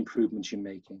 what are the improvements you're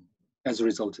making as a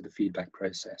result of the feedback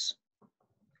process.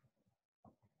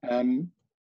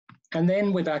 And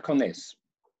then we're back on this.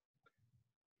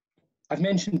 I've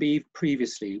mentioned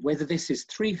previously, whether this is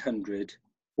 300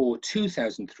 or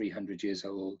 2,300 years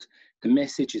old, the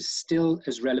message is still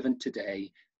as relevant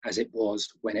today as it was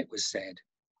when it was said.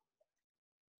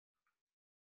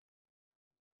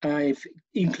 I've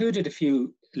included a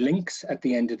few links at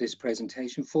the end of this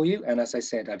presentation for you, and as I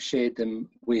said, I've shared them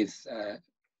with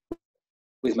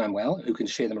Manuel, who can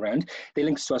share them around. They're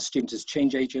links to our students as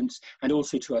change agents and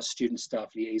also to our student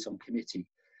staff liaison committee.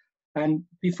 And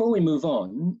before we move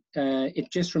on,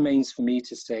 it just remains for me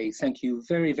to say thank you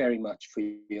very, very much for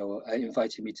your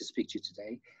inviting me to speak to you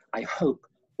today. I hope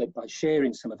that by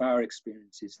sharing some of our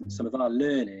experiences and some of our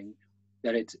learning,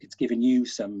 that it's given you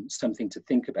something to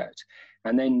think about,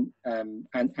 and then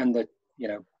and that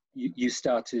you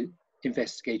start to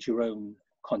investigate your own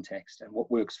context and what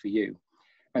works for you.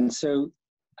 And so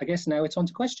I guess now it's on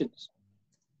to questions.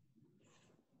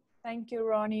 Thank you,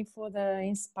 Roni, for the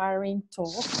inspiring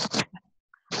talk.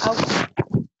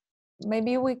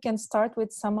 Maybe we can start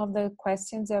with some of the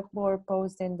questions that were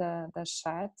posed in the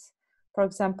chat. For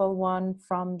example, one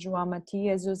from João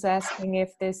Matias, who's asking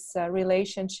if this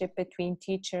relationship between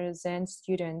teachers and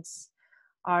students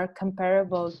are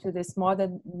comparable to this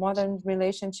modern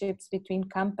relationships between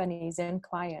companies and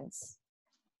clients.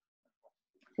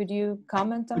 Could you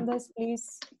comment on this,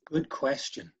 please? Good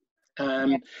question.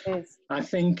 Yes, I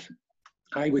think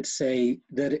I would say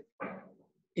that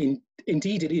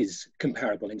indeed it is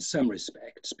comparable in some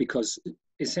respects, because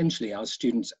essentially our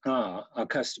students are our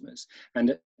customers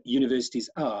and universities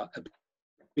are a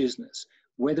business.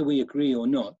 Whether we agree or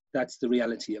not, that's the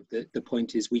reality of the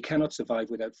point is we cannot survive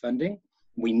without funding.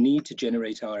 We need to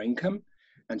generate our income.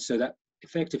 And so that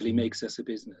effectively makes us a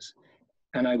business.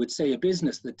 And I would say a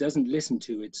business that doesn't listen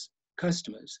to its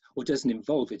customers or doesn't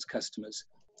involve its customers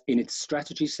in its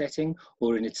strategy setting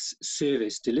or in its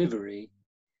service delivery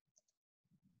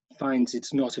finds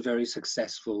it's not a very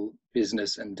successful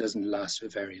business and doesn't last for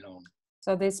very long.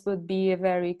 so this would be a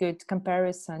very good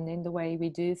comparison in the way we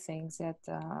do things at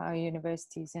our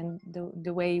universities and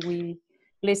the way we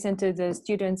listen to the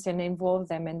students and involve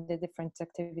them in the different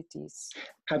activities.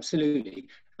 Absolutely.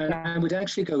 And I would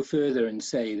actually go further and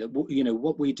say that,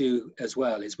 what we do as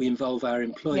well is we involve our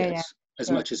employers as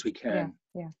much as we can.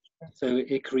 So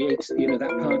it creates,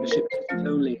 that partnership doesn't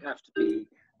only have to be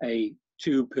a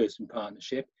two-person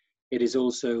partnership. It is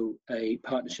also a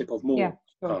partnership of more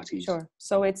parties. Sure.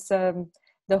 So it's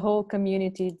the whole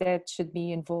community that should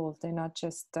be involved and not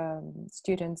just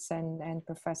students and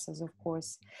professors, of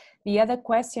course. The other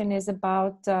question is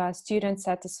about student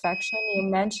satisfaction. You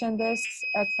mentioned this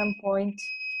at some point.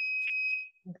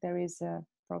 I think there is a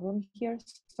problem here,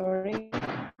 sorry.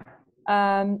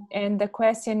 And the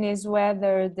question is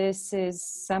whether this is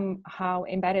somehow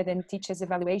embedded in teachers'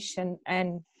 evaluation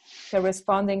and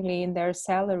correspondingly in their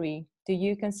salary. Do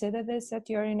you consider this at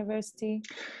your university?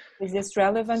 Is this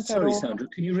relevant at all? Sorry, Sandra,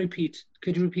 could you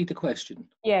repeat the question?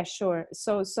 Yeah, sure.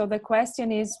 So the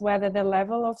question is whether the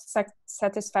level of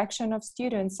satisfaction of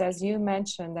students, as you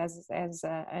mentioned, as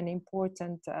an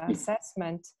important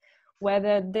assessment,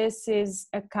 whether this is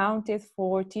accounted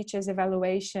for teachers'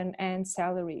 evaluation and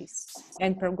salaries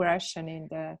and progression in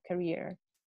the career.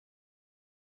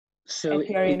 So at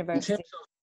your university.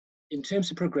 In terms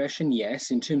of progression,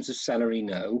 yes. In terms of salary,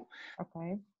 no.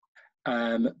 Okay.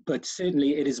 But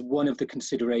certainly it is one of the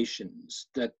considerations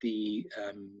that the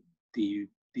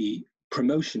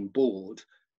promotion board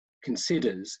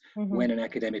considers when an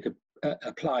academic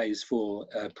applies for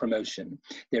promotion.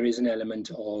 There is an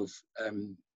element of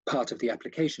part of the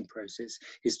application process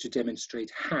is to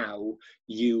demonstrate how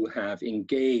you have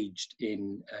engaged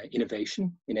in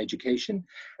innovation, in education,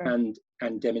 and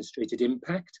demonstrated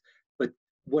impact. But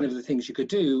one of the things you could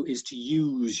do is to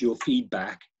use your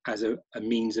feedback as a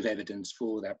means of evidence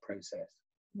for that process.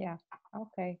 Yeah,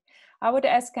 okay. I would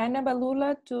ask Anna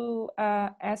Balula to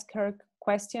ask her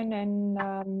question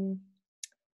and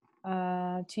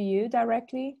to you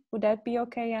directly. Would that be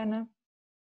okay, Anna?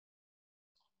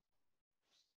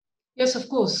 Yes, of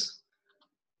course.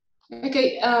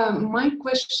 Okay, my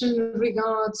question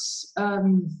regards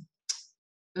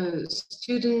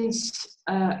students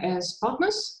as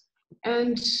partners,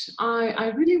 and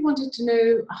I really wanted to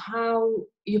know how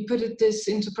you put this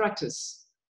into practice.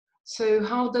 So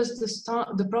how does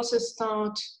the process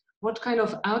start? What kind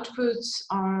of outputs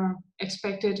are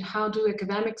expected? How do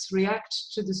academics react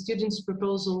to the students'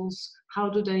 proposals? How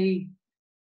do they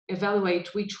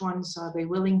evaluate which ones are they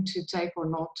willing to take or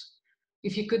not?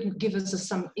 If you could give us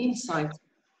some insight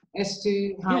as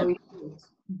to how it works.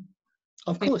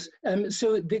 Of course.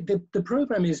 So the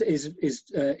program is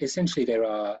essentially there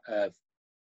are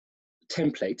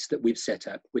templates that we've set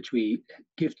up, which we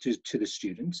give to the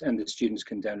students, and the students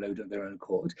can download on their own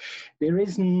accord. There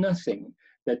is nothing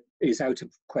that is out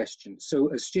of question.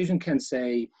 So a student can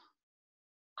say,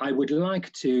 I would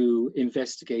like to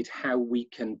investigate how we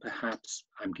can perhaps,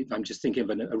 I'm just thinking of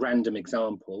a random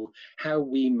example, how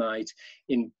we might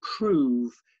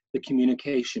improve the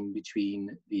communication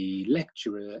between the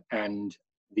lecturer and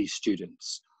the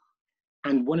students.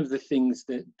 And one of the things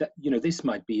that this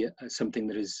might be something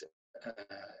that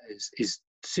is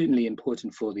certainly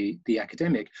important for the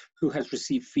academic who has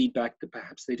received feedback that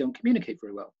perhaps they don't communicate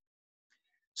very well.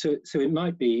 So it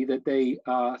might be that they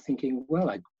are thinking, well,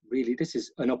 I'd really, this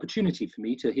is an opportunity for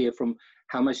me to hear from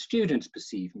how my students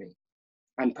perceive me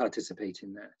and participate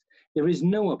in that. There is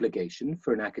no obligation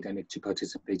for an academic to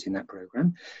participate in that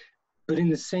program, but in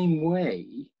the same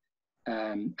way,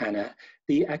 Anna,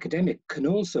 the academic can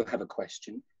also have a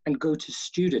question and go to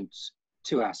students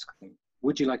to ask them,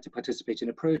 would you like to participate in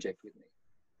a project with me?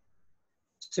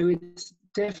 So it's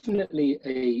definitely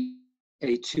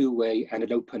a two-way and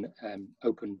an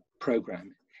open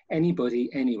program. Anybody,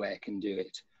 anywhere can do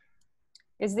it.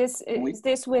 Is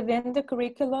this within the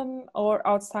curriculum or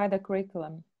outside the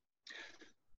curriculum?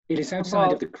 It is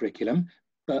outside of the curriculum,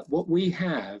 but what we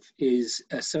have is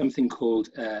something called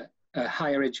a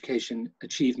Higher Education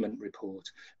Achievement Report,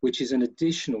 which is an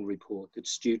additional report that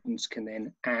students can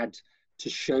then add to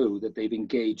show that they've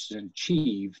engaged and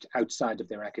achieved outside of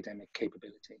their academic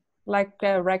capability. Like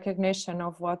a recognition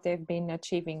of what they've been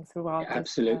achieving throughout. Yeah,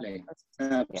 absolutely,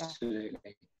 absolutely.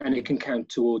 Yeah. And it can count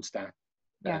towards that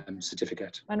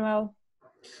certificate. Manuel?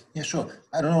 Yeah, sure.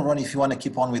 I don't know, Ronnie, if you want to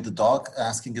keep on with the dog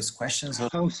asking us questions. Or...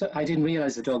 Oh, so I didn't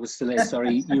realize the dog was still there.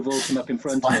 Sorry, you've all come up in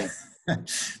front of me.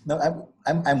 No,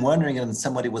 I'm wondering, and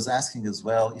somebody was asking as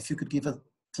well, if you could give a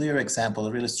clear example,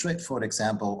 a really straightforward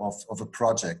example of a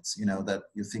project, you know, that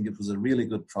you think it was a really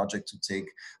good project to take.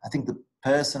 I think the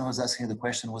person who was asking the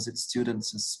question, was it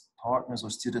students as partners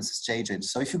or students as JJ?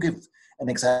 So if you give an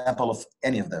example of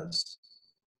any of those.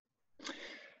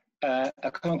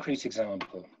 A concrete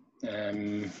example.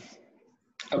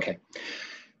 Okay.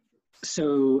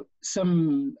 So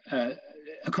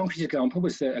a concrete example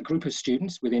was a group of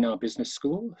students within our business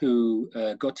school who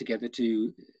got together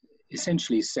to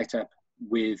essentially set up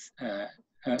with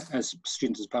as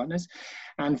students as partners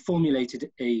and formulated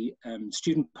a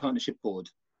student partnership board.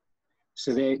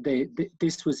 So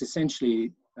this was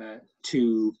essentially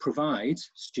to provide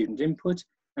student input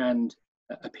and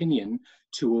opinion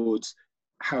towards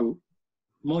how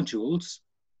modules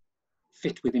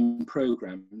fit within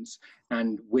programs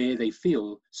and where they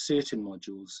feel certain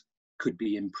modules could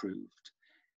be improved.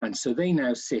 And so they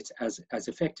now sit as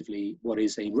effectively what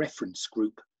is a reference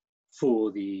group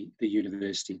for the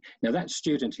university. Now that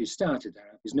student who started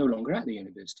that is no longer at the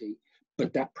university,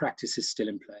 but that practice is still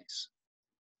in place.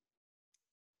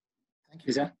 Thank you.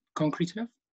 Is that concrete enough?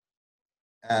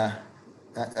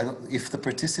 If the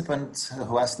participant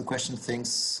who asked the question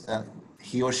thinks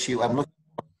he or she, I'm looking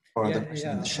for the question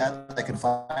in the chat, I can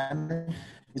find it.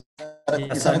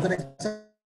 Is that a good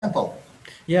example?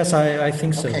 Yes, I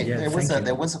think so. Okay, yeah,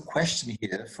 there was a question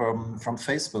here from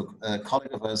Facebook, a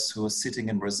colleague of us who was sitting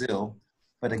in Brazil,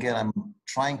 but again, I'm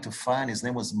trying to find, his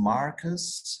name was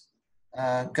Marcus.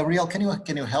 Gabriel, can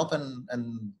you help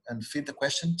and feed the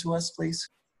question to us, please?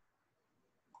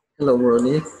 Hello,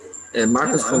 Roni.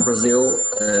 Marcus from Brazil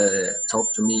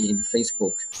talked to me in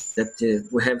Facebook that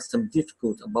we have some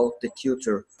difficulty about the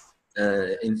culture,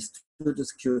 in the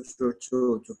students' culture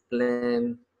to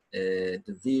plan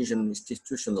the vision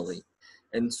institutionally.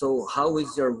 And so how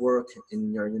is your work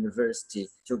in your university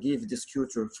to give this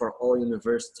culture for all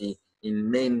university in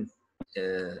main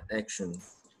action?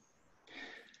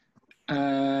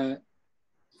 Can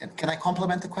I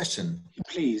complement the question?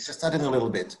 Please. Just add in a little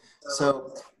bit.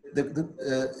 So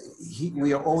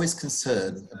we are always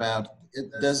concerned about,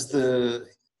 does the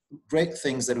great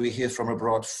things that we hear from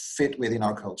abroad fit within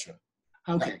our culture?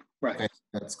 Okay, right. Okay,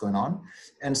 that's going on.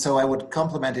 And so I would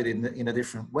complement it in a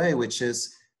different way, which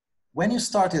is, when you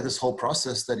started this whole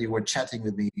process that you were chatting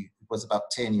with me, it was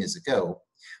about 10 years ago,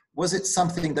 was it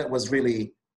something that was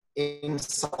really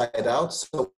inside out?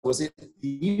 So was it the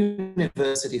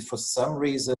university for some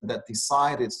reason that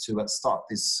decided to start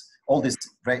all these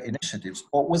great initiatives,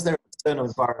 or was there an external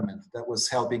environment that was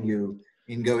helping you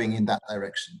in going in that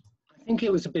direction? I think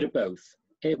it was a bit of both.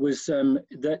 It was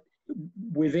that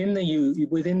within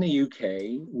the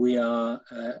UK, we are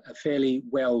a fairly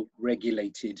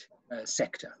well-regulated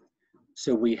sector.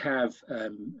 So we have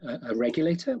a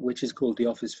regulator, which is called the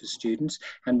Office for Students,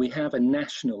 and we have a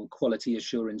national quality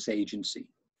assurance agency.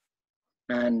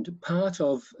 And part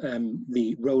of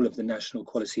the role of the National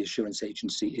Quality Assurance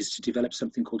Agency is to develop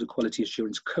something called a Quality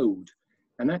Assurance Code.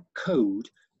 And that code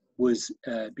was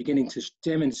beginning to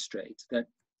demonstrate that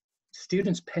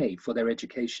students pay for their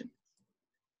education.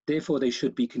 Therefore, they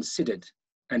should be considered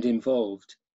and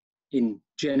involved in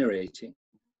generating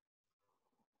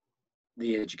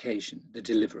the education, the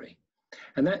delivery.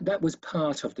 And that was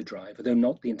part of the driver, though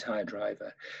not the entire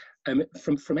driver.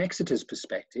 From Exeter's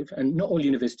perspective, and not all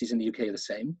universities in the UK are the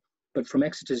same, but from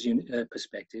Exeter's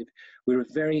perspective, we're a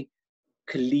very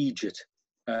collegiate,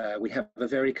 we have a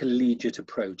very collegiate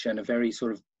approach and a very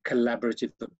sort of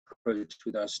collaborative approach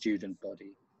with our student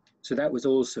body. So that was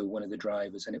also one of the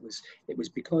drivers, and it was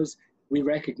because we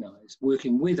recognize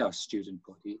working with our student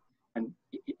body and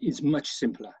is much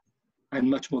simpler and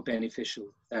much more beneficial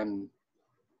than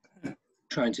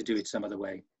trying to do it some other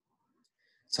way.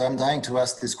 So I'm dying to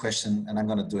ask this question, and I'm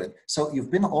going to do it. So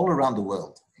you've been all around the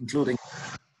world, including,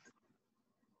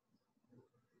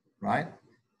 right?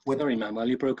 Sorry, Manuel,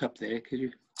 you broke up there. Could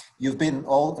you? You've been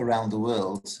all around the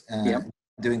world Yeah.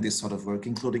 doing this sort of work,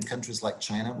 including countries like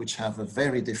China, which have a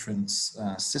very different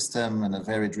system and a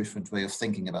very different way of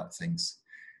thinking about things.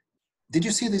 Did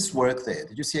you see this work there?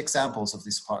 Did you see examples of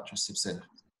these partnerships there?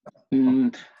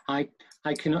 I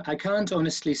can't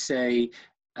honestly say.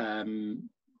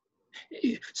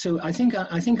 So I think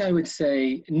I would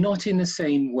say not in the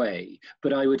same way,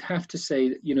 but I would have to say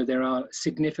that, you know, there are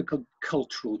significant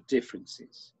cultural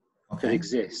differences that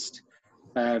exist.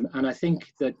 And I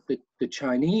think that the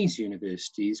Chinese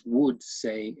universities would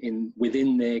say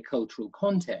within their cultural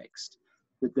context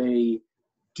that they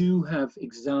do have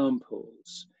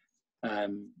examples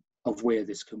of where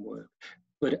this can work.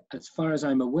 But as far as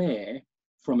I'm aware,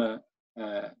 from a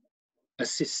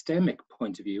systemic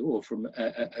point of view, or from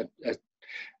a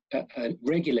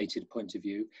regulated point of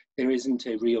view, there isn't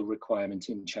a real requirement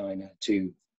in China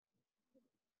to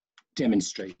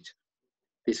demonstrate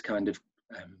this kind of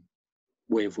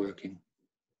way of working.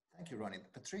 Thank you, Roni.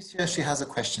 Patricia, she has a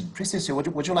question. Patricia,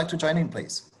 would you like to join in,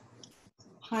 please?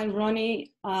 Hi,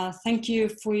 Roni. Thank you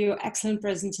for your excellent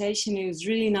presentation. It was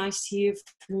really nice to hear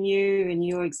from you and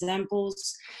your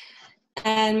examples.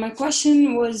 And my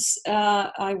question was,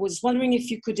 I was wondering if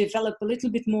you could develop a little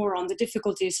bit more on the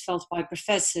difficulties felt by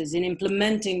professors in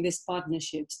implementing these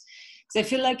partnerships. Because I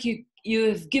feel like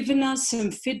you've given us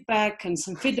some feedback and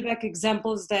some feedback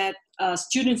examples that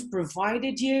students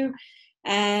provided you.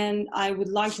 And I would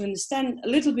like to understand a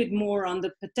little bit more on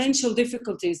the potential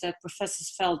difficulties that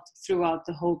professors felt throughout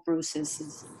the whole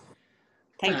processes.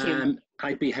 Thank you.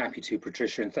 I'd be happy to,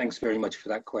 Patricia, and thanks very much for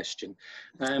that question.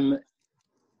 I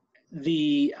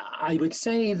would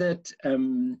say that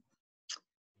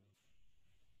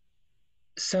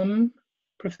some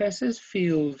professors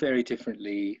feel very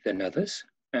differently than others,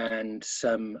 and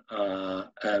some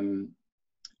are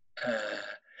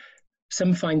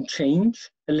some find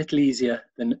change a little easier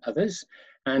than others,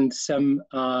 and some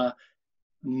are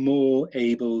more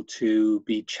able to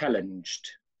be challenged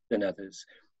than others.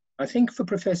 I think for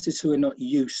professors who are not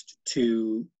used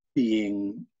to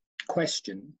being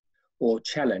questioned or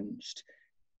challenged,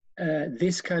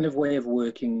 this kind of way of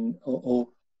working, or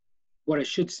what I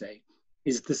should say,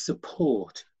 is the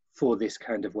support for this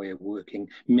kind of way of working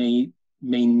may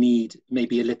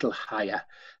be a little higher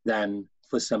than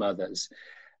for some others.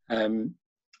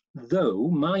 Though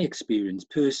my experience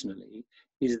personally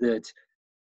is that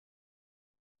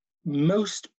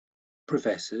most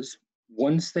professors,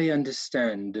 once they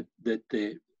understand that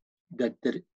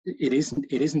it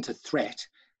isn't a threat,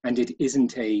 and it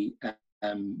isn't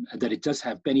that it does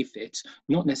have benefits,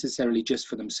 not necessarily just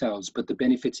for themselves, but the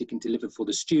benefits it can deliver for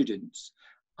the students,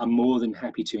 are more than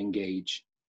happy to engage.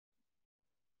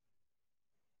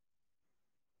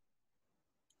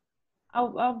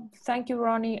 Thank you,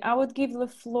 Roni. I would give the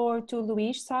floor to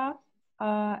Luisa,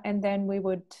 and then we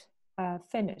would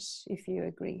finish, if you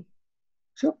agree.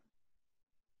 Sure.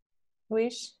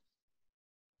 Luis?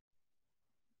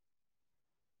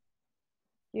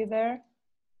 You there?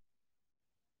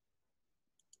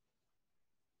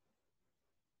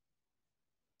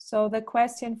 So the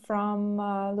question from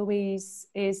Louise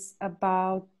is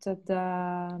about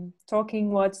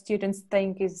talking what students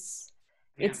think is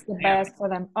it's the best for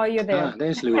them. Oh, you're there. Ah,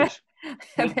 there's Louise.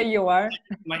 There you are.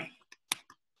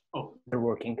 Oh, they're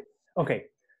working. Okay.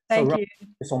 Thank you.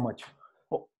 Thank you so much.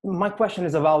 Well, my question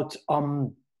is about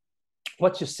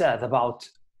what you said about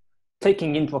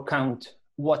taking into account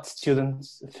what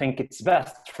students think it's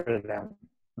best for them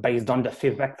based on the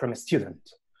feedback from a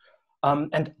student.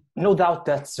 And no doubt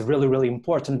that's really, really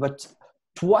important, but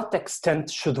to what extent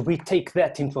should we take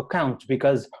that into account?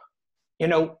 Because, you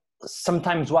know,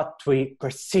 sometimes what we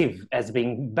perceive as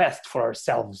being best for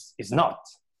ourselves is not.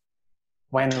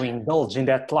 When we indulge in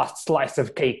that last slice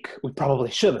of cake, we probably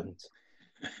shouldn't.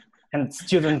 And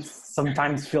students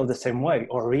sometimes feel the same way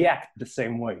or react the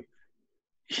same way.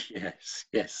 Yes,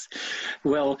 yes.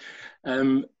 Well,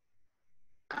 and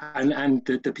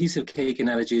the piece of cake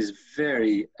analogy is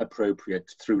very appropriate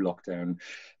through lockdown.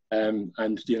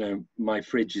 And, you know, my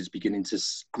fridge is beginning to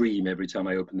scream every time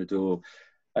I open the door.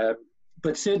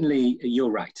 But certainly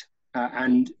you're right.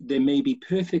 And there may be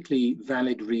perfectly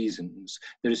valid reasons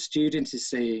that a student is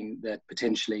saying that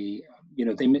potentially, you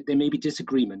know, there may be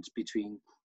disagreements between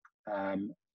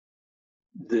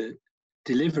the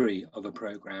delivery of a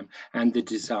program and the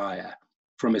desire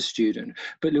from a student.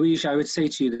 But Louise, I would say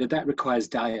to you that that requires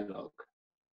dialogue.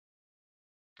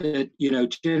 That, you know,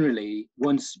 generally,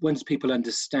 once people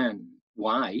understand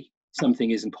why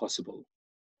something isn't possible,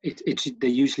 they're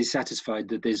usually satisfied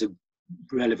that there's a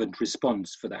relevant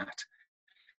response for that.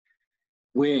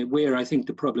 Where I think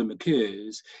the problem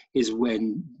occurs is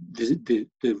when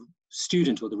the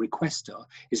student or the requester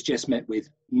is just met with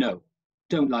no,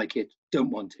 don't like it,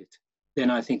 don't want it. Then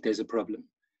I think there's a problem.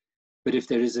 But if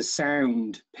there is a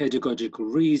sound pedagogical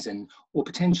reason, or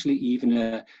potentially even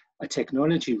a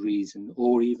technology reason,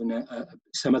 or even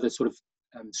some other sort of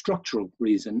structural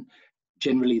reason,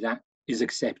 generally that is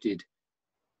accepted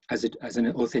as an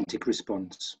authentic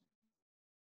response.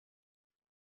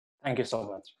 Thank you so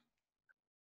much.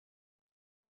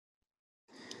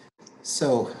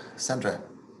 So, Sandra.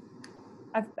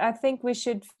 I think we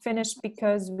should finish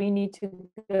because we need to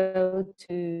go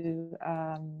to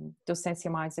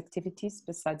Docência Mais activities.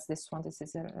 Besides this one, this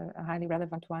is a highly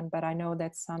relevant one, but I know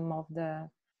that some of the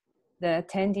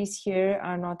attendees here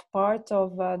are not part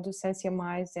of Docência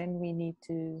Mais, and we need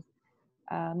to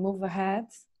move ahead.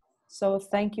 So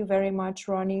thank you very much,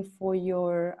 Roni, for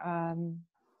your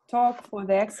talk, for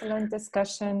the excellent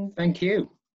discussion. Thank you.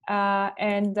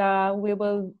 And we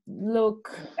will look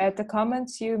at the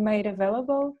comments you made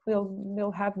available.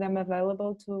 We'll have them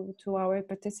available to our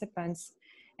participants.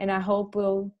 And I hope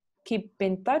we'll keep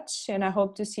in touch, and I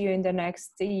hope to see you in the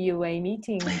next EUA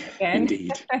meeting again.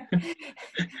 Indeed.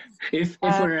 if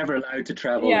we're ever allowed to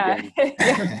travel again.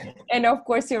 Yeah. And of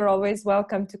course, you're always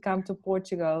welcome to come to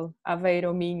Portugal,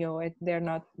 Aveiro, Minho.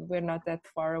 We're not that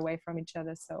far away from each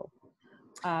other. So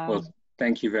well,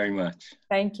 thank you very much.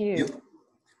 Thank you.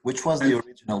 Which was the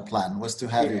original plan, was to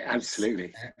have you,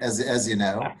 absolutely, as you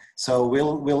know. So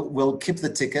we'll keep the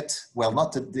ticket. Well,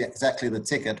 not exactly the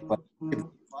ticket, but keep the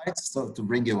flights to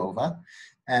bring you over.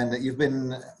 And you've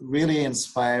been really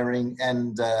inspiring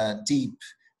and deep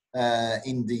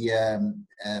in the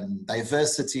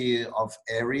diversity of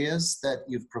areas that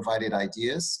you've provided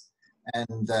ideas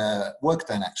and work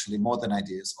done, actually, more than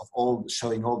ideas, of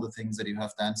showing all the things that you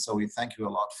have done. So we thank you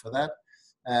a lot for that.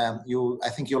 I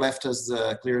think you left us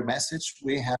a clear message.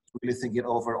 We have to really think it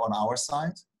over on our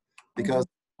side, because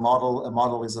a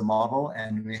model is a model,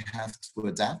 and we have to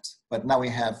adapt. But now we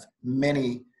have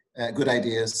many good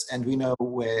ideas, and we know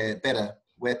where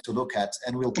to look at,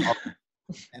 and we'll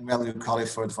call it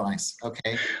for advice.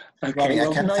 Okay. Okay.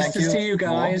 Well, nice to see you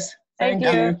guys. Thank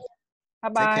you.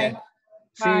 Bye-bye.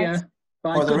 See ya.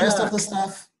 Bye. For the rest of the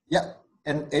stuff, yeah,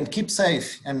 and keep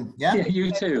safe, and yeah,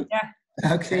 you too.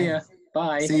 Yeah. Okay. See ya.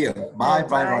 Bye. See you. Bye.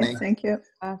 Bye, Roni. Thank you.